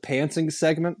 for the pantsing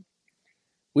segment,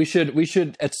 we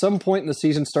should at some point in the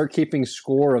season start keeping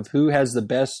score of who has the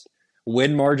best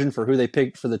win margin for who they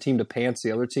picked for the team to pants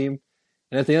the other team.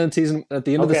 And at the end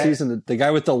of the season, the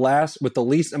guy with the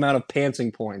least amount of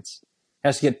pantsing points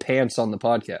has to get pants on the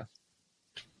podcast.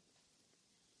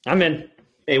 I'm in.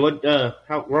 Hey,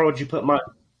 where would you put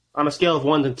on a scale of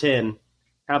 1 to 10?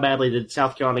 How badly did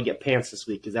South Carolina get pants this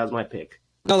week? Because that was my pick.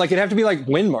 No, like it'd have to be like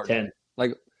win margin. 10.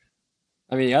 Like,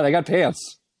 I mean, yeah, they got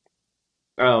pants.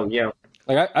 Oh yeah.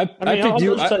 Like I picked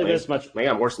you. I'll tell you this much. They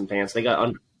got worse than pants. They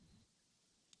got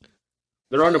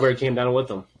their underwear came down with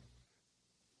them.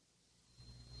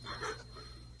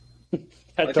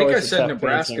 I think I said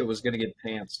Nebraska was going to get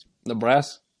pantsed.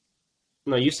 Nebraska?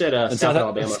 No, you said South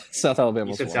Alabama. South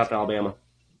Alabama. You said South Alabama.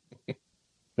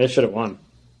 They should have won.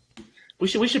 We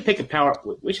should pick a power.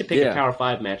 We should pick a Power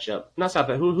 5 matchup. Not South.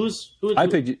 Who's? I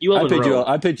picked you. I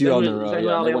picked you on the road.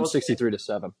 Yeah, they won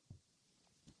 63-7.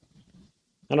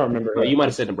 I don't remember. Well, you might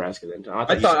have said Nebraska then. I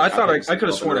could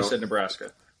have sworn I said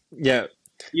Nebraska. Yeah.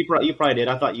 You probably did.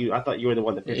 I thought you were the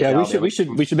one that picked. Yeah, we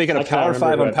should make it a Power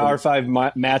 5 on Power 5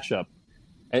 matchup,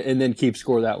 and then keep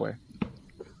score that way.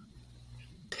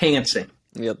 Pantsing.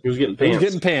 Yep. Who's getting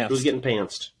pantsed? Who's getting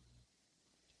pantsed?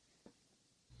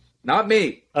 Not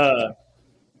me.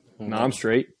 No, I'm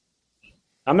straight.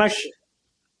 I'm actually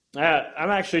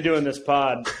doing this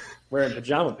pod wearing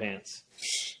pajama pants.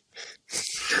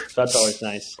 So that's always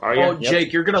nice. Oh,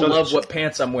 Jake, you're gonna love what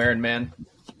pants I'm wearing, man.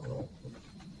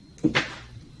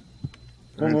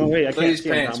 Wait, I can't see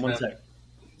pants, them. One sec.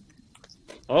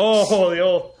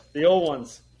 Oh, the old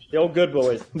ones, the old good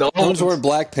boys. The ones wear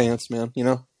black pants, man. You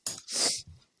know.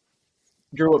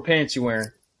 Drew, what pants you wearing?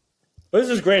 Well,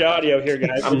 this is great audio here,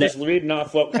 guys. I'm just reading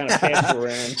off what kind of pants we're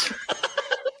wearing.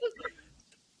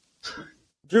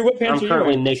 Drew, what pants are you wearing? I'm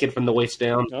currently naked from the waist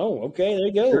down. Oh, okay, there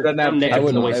you go. I'm naked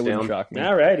from the waist down. Shock me.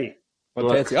 All righty. Oh,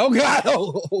 God!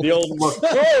 Oh. The old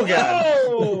oh, God!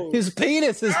 Oh. His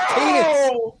penis!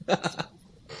 Oh.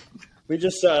 We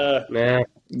just,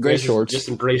 gray shorts. Just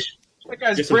some gray shorts. That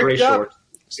guy's bricked up.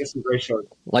 Just some gray shorts.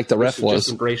 Like the ref was. Just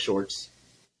some gray shorts.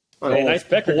 Hey, nice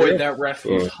pecker. Boy, that ref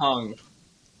was hung.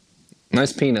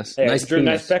 Nice penis. Hey, nice Drew,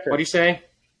 penis. Nice pecker. What do you say?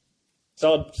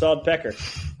 Solid pecker.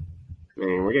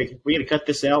 Man, we're gonna cut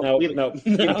this out. No.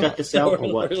 Cut this out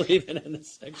or what? We're leaving it in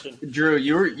this section. Drew,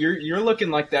 you're looking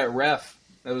like that ref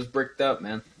that was bricked up,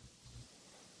 man.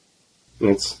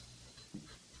 It's.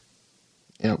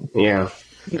 Yeah. Yeah.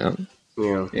 Yeah.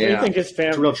 Yeah. What do you think his family?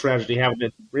 It's a real tragedy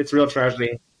It's a real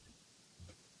tragedy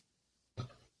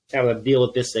having to deal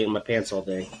with this thing in my pants all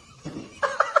day.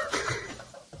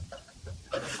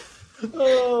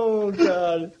 Oh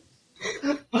God!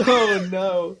 Oh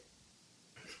no!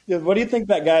 Yeah, what do you think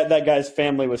that guy's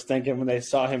family was thinking when they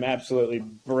saw him absolutely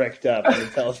bricked up on the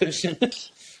television?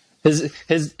 His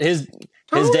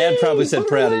dad probably said,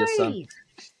 "Proud of you, son."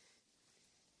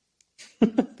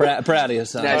 Proud of you,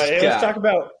 son. All right, hey,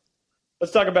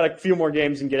 let's talk about a few more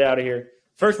games and get out of here.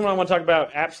 First one I want to talk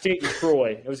about: App State and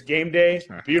Troy. It was game day.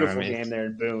 Beautiful game there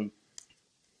in Boone.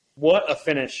 What a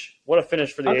finish! What a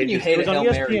finish for the Aggies. It was on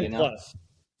ESPN Plus.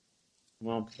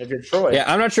 Well, if you're Troy,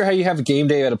 yeah, I'm not sure how you have a game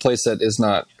day at a place that is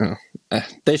not.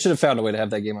 They should have found a way to have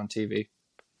that game on TV.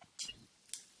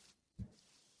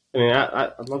 I mean,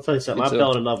 I'll tell you something. I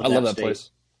fell in love with love that place.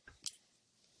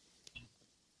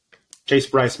 Chase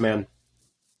Bryce, man,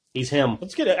 he's him.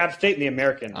 Let's get App State in the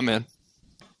American. I'm in.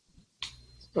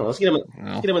 Oh, let's get him.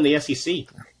 Let's get him in the SEC.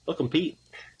 They'll compete.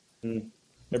 They're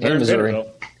better in Missouri.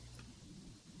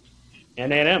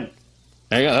 And A&M.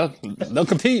 There you go. They'll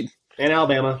compete. And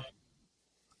Alabama.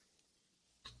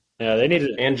 Yeah, they need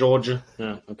it. And Georgia.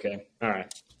 Oh, okay. All right.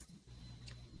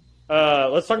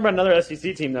 Let's talk about another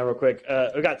SEC team, though, real quick.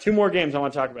 We got two more games I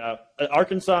want to talk about.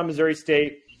 Arkansas, Missouri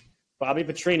State. Bobby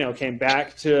Petrino came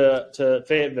back to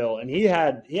Fayetteville, and he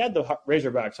had the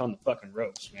Razorbacks on the fucking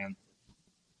ropes, man.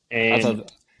 And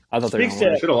I thought they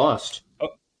should have lost.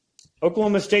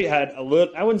 Oklahoma State had I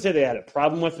wouldn't say they had a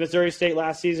problem with Missouri State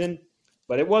last season,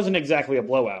 but it wasn't exactly a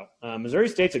blowout. Missouri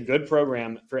State's a good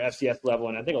program for FCS level,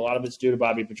 and I think a lot of it's due to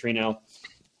Bobby Petrino.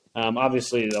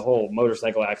 Obviously, the whole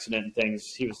motorcycle accident and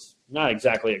things, he was not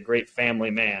exactly a great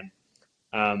family man,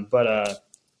 but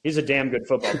he's a damn good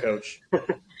football coach.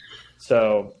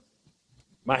 So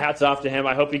my hat's off to him.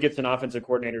 I hope he gets an offensive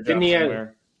coordinator job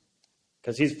somewhere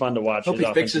because he's fun to watch. I hope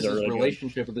he fixes his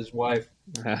relationship with his wife.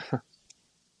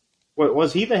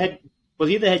 Was he the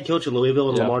head coach of Louisville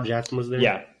and Lamar Jackson was there?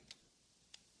 Yeah.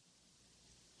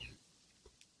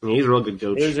 I mean, he's a real good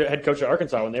coach. He was the head coach of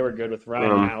Arkansas when they were good with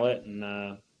Ryan Mallett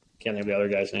and can't think of the other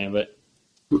guy's name, but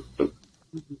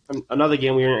another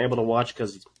game we weren't able to watch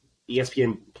because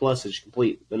ESPN Plus is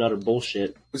complete and utter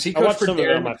bullshit. Was he I coach watched for some of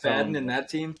it on Darren my McFadden phone. in that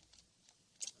team?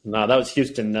 No, that was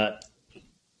Houston Nutt.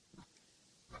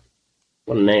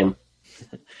 What a name.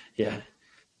 Yeah.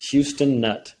 Houston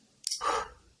Nutt.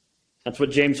 That's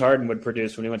what James Harden would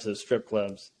produce when he went to the strip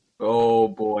clubs. Oh,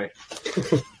 boy.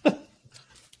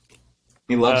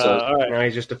 He loves those. All right. Now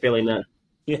he's just a Philly nut.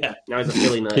 Yeah. Now he's a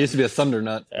Philly nut. He used to be a Thunder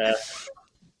nut.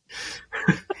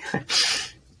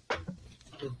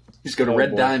 He's got a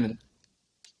Red Diamond.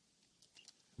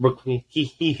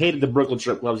 He hated the Brooklyn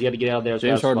strip clubs. He had to get out of there as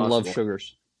James fast as Harden possible. loves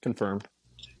sugars. Confirmed.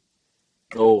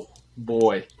 Oh,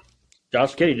 boy.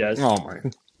 Josh Giddey does. Oh,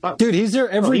 my. Dude, he's there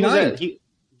every night.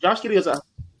 Josh Giddey was a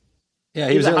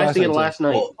he was at there High State last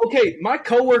night. Well, okay, my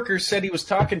coworker said he was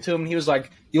talking to him. He was like,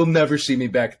 "You'll never see me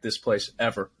back at this place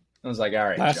ever." I was like, "All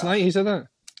right." Last Josh. night he said that.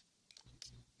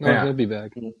 No, Yeah. he'll be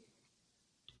back. I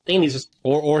think he's just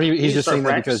he's just saying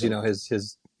that because practicing.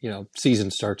 his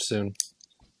season starts soon.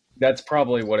 That's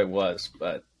probably what it was,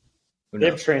 but They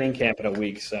have training camp in a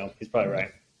week, so he's probably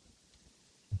right.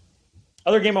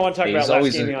 Other game I want to talk Yeah, about he's last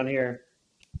always game on here.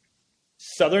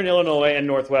 Southern Illinois and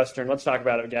Northwestern. Let's talk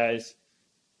about it, guys.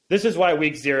 This is why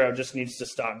week 0 just needs to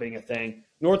stop being a thing.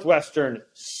 Northwestern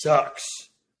sucks.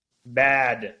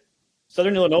 Bad.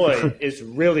 Southern Illinois is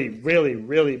really, really,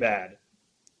 really bad.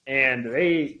 And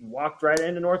they walked right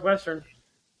into Northwestern,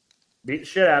 beat the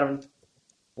shit out of them,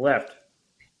 left.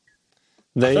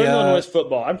 Southern Illinois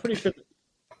football, I'm pretty sure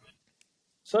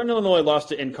Southern Illinois lost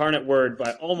to Incarnate Word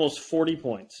by almost 40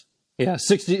 points. Yeah,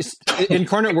 60.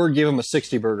 Incarnate Word gave him a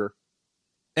 60 burger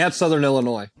at Southern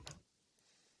Illinois.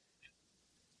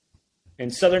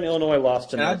 And Southern Illinois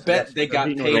lost to And I bet they got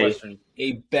paid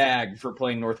a bag for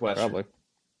playing Northwestern.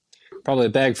 Probably a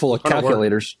bag full of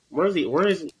calculators. Where is he?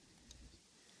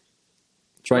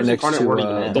 It's right next to the Holy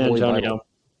Bible.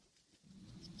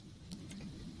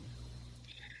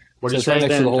 It's right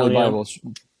next to the Holy Bible.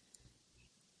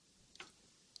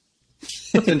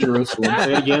 It's in Jerusalem.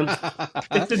 Say it again.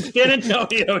 It's in San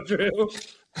Antonio, Drew.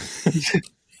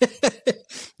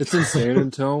 It's in San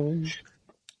Antonio.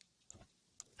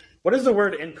 What does the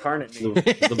word incarnate mean?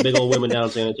 The big old women down in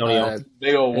San Antonio.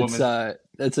 Big old woman.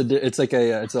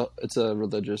 It's a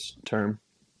religious term.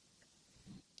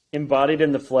 Embodied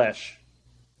in the flesh.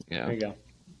 Yeah. There you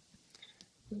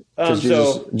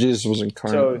go. Jesus was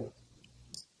incarnate.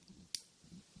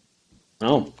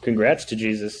 Congrats to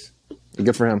Jesus.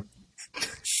 Good for him.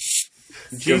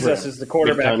 Jesus is the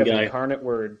quarterback of the Incarnate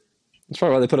Word. That's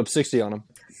probably why they put up 60 on him.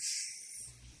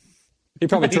 He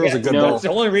probably throws a good ball. That's the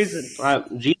only reason.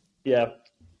 Yeah.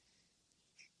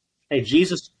 Hey,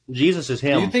 Jesus is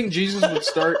him. Do you think Jesus would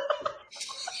start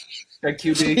at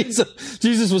QB?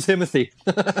 Jesus was Timothy.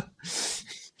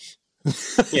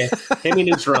 Yeah, Timmy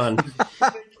Neutron.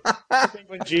 I think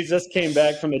when Jesus came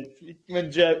back from death,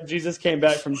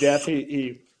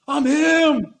 he I'm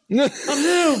him. I'm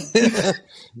him.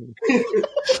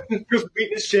 Just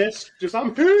beating his chest.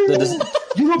 I'm him.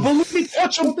 You don't believe me?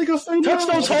 Touch him. Touch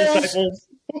those holes.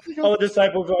 All the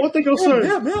disciples are what they gonna say?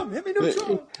 Him, hit me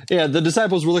Neutron. Yeah, the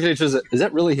disciples were looking at each other. Is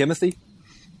that really Timothy?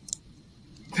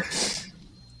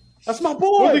 That's my boy.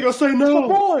 What are they gonna say? No,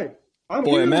 boy.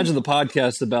 Boy, imagine the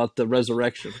podcast about the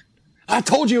resurrection. I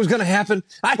told you it was going to happen.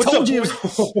 I told you.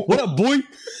 What up, boy?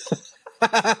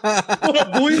 What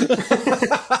up, boy?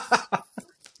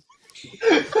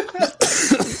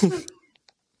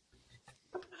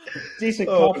 Decent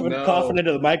coughing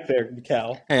into the mic there,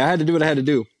 Cal. Hey, I had to do what I had to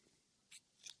do.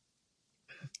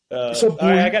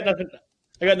 I got nothing.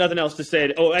 I got nothing else to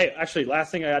say. Oh, hey, actually,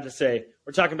 last thing I got to say.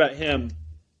 We're talking about him,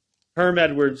 Herm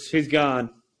Edwards. He's gone.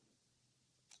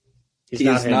 He's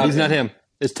not him.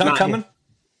 Is Tuck coming?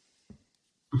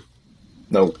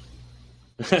 No.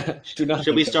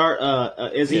 Should we start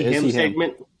Is he him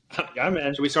segment? Yeah,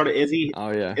 man. Should we start an Izzy?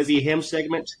 Oh yeah. Is he him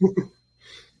segment? All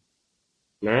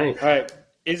right.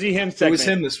 Is he him segment? Who was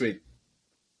him this week?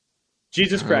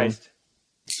 Jesus Christ.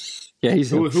 Yeah,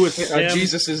 he's him. Who is him?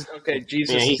 Jesus is okay.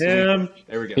 Jesus Yeah, is him.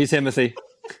 There we go. He's Timothy.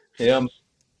 Him.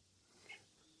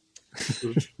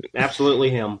 Absolutely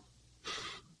him.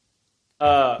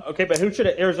 Okay, but who should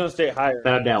Arizona State hire?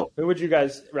 Without a doubt. Who would you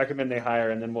guys recommend they hire,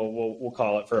 and then we'll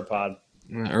call it for a pod?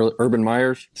 Urban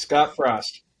Myers. Scott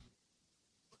Frost.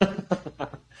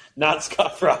 Not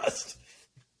Scott Frost.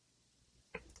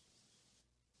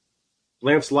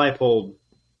 Lance Leipold.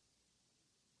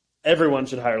 Everyone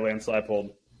should hire Lance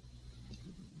Leipold.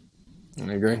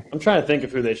 I agree. I'm trying to think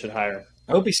of who they should hire.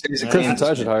 I hope he stays at Chris Kansas.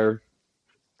 Tye should hire.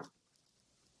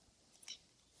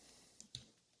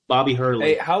 Bobby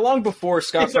Hurley. Hey, how long before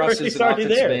Scott Frost is an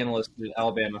offensive there. analyst at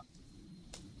Alabama?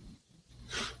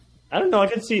 I don't know. I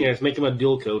can see. Yeah, let's make him a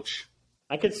dual coach.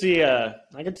 I could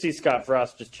see Scott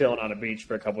Frost just chilling on a beach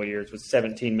for a couple of years with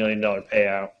 $17 million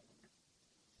payout.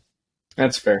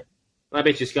 That's fair. I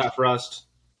bet you Scott Frost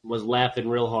was laughing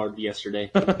real hard yesterday.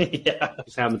 Yeah.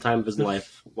 Just having the time of his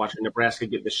life, watching Nebraska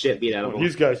get the shit beat out of him.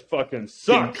 These guys fucking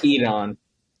suck. Peed on.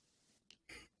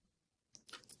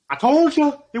 I told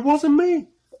you, it wasn't me.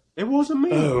 It wasn't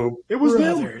me. Oh, it was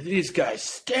brother, them. These guys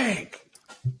stink.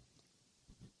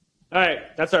 All right,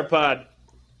 that's our pod.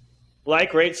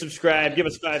 Like, rate, subscribe, give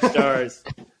us 5 stars.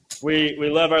 We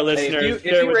love our listeners. If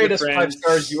you rate us 5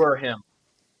 stars, you are him.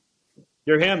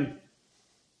 You're him.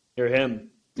 You're him.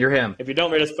 You're him. If you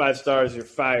don't rate us 5 stars, you're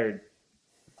fired.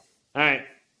 All right.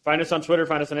 Find us on Twitter.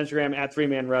 Find us on Instagram at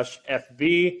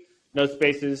 3ManRushFB. No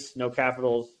spaces, no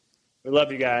capitals. We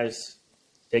love you guys.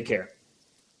 Take care.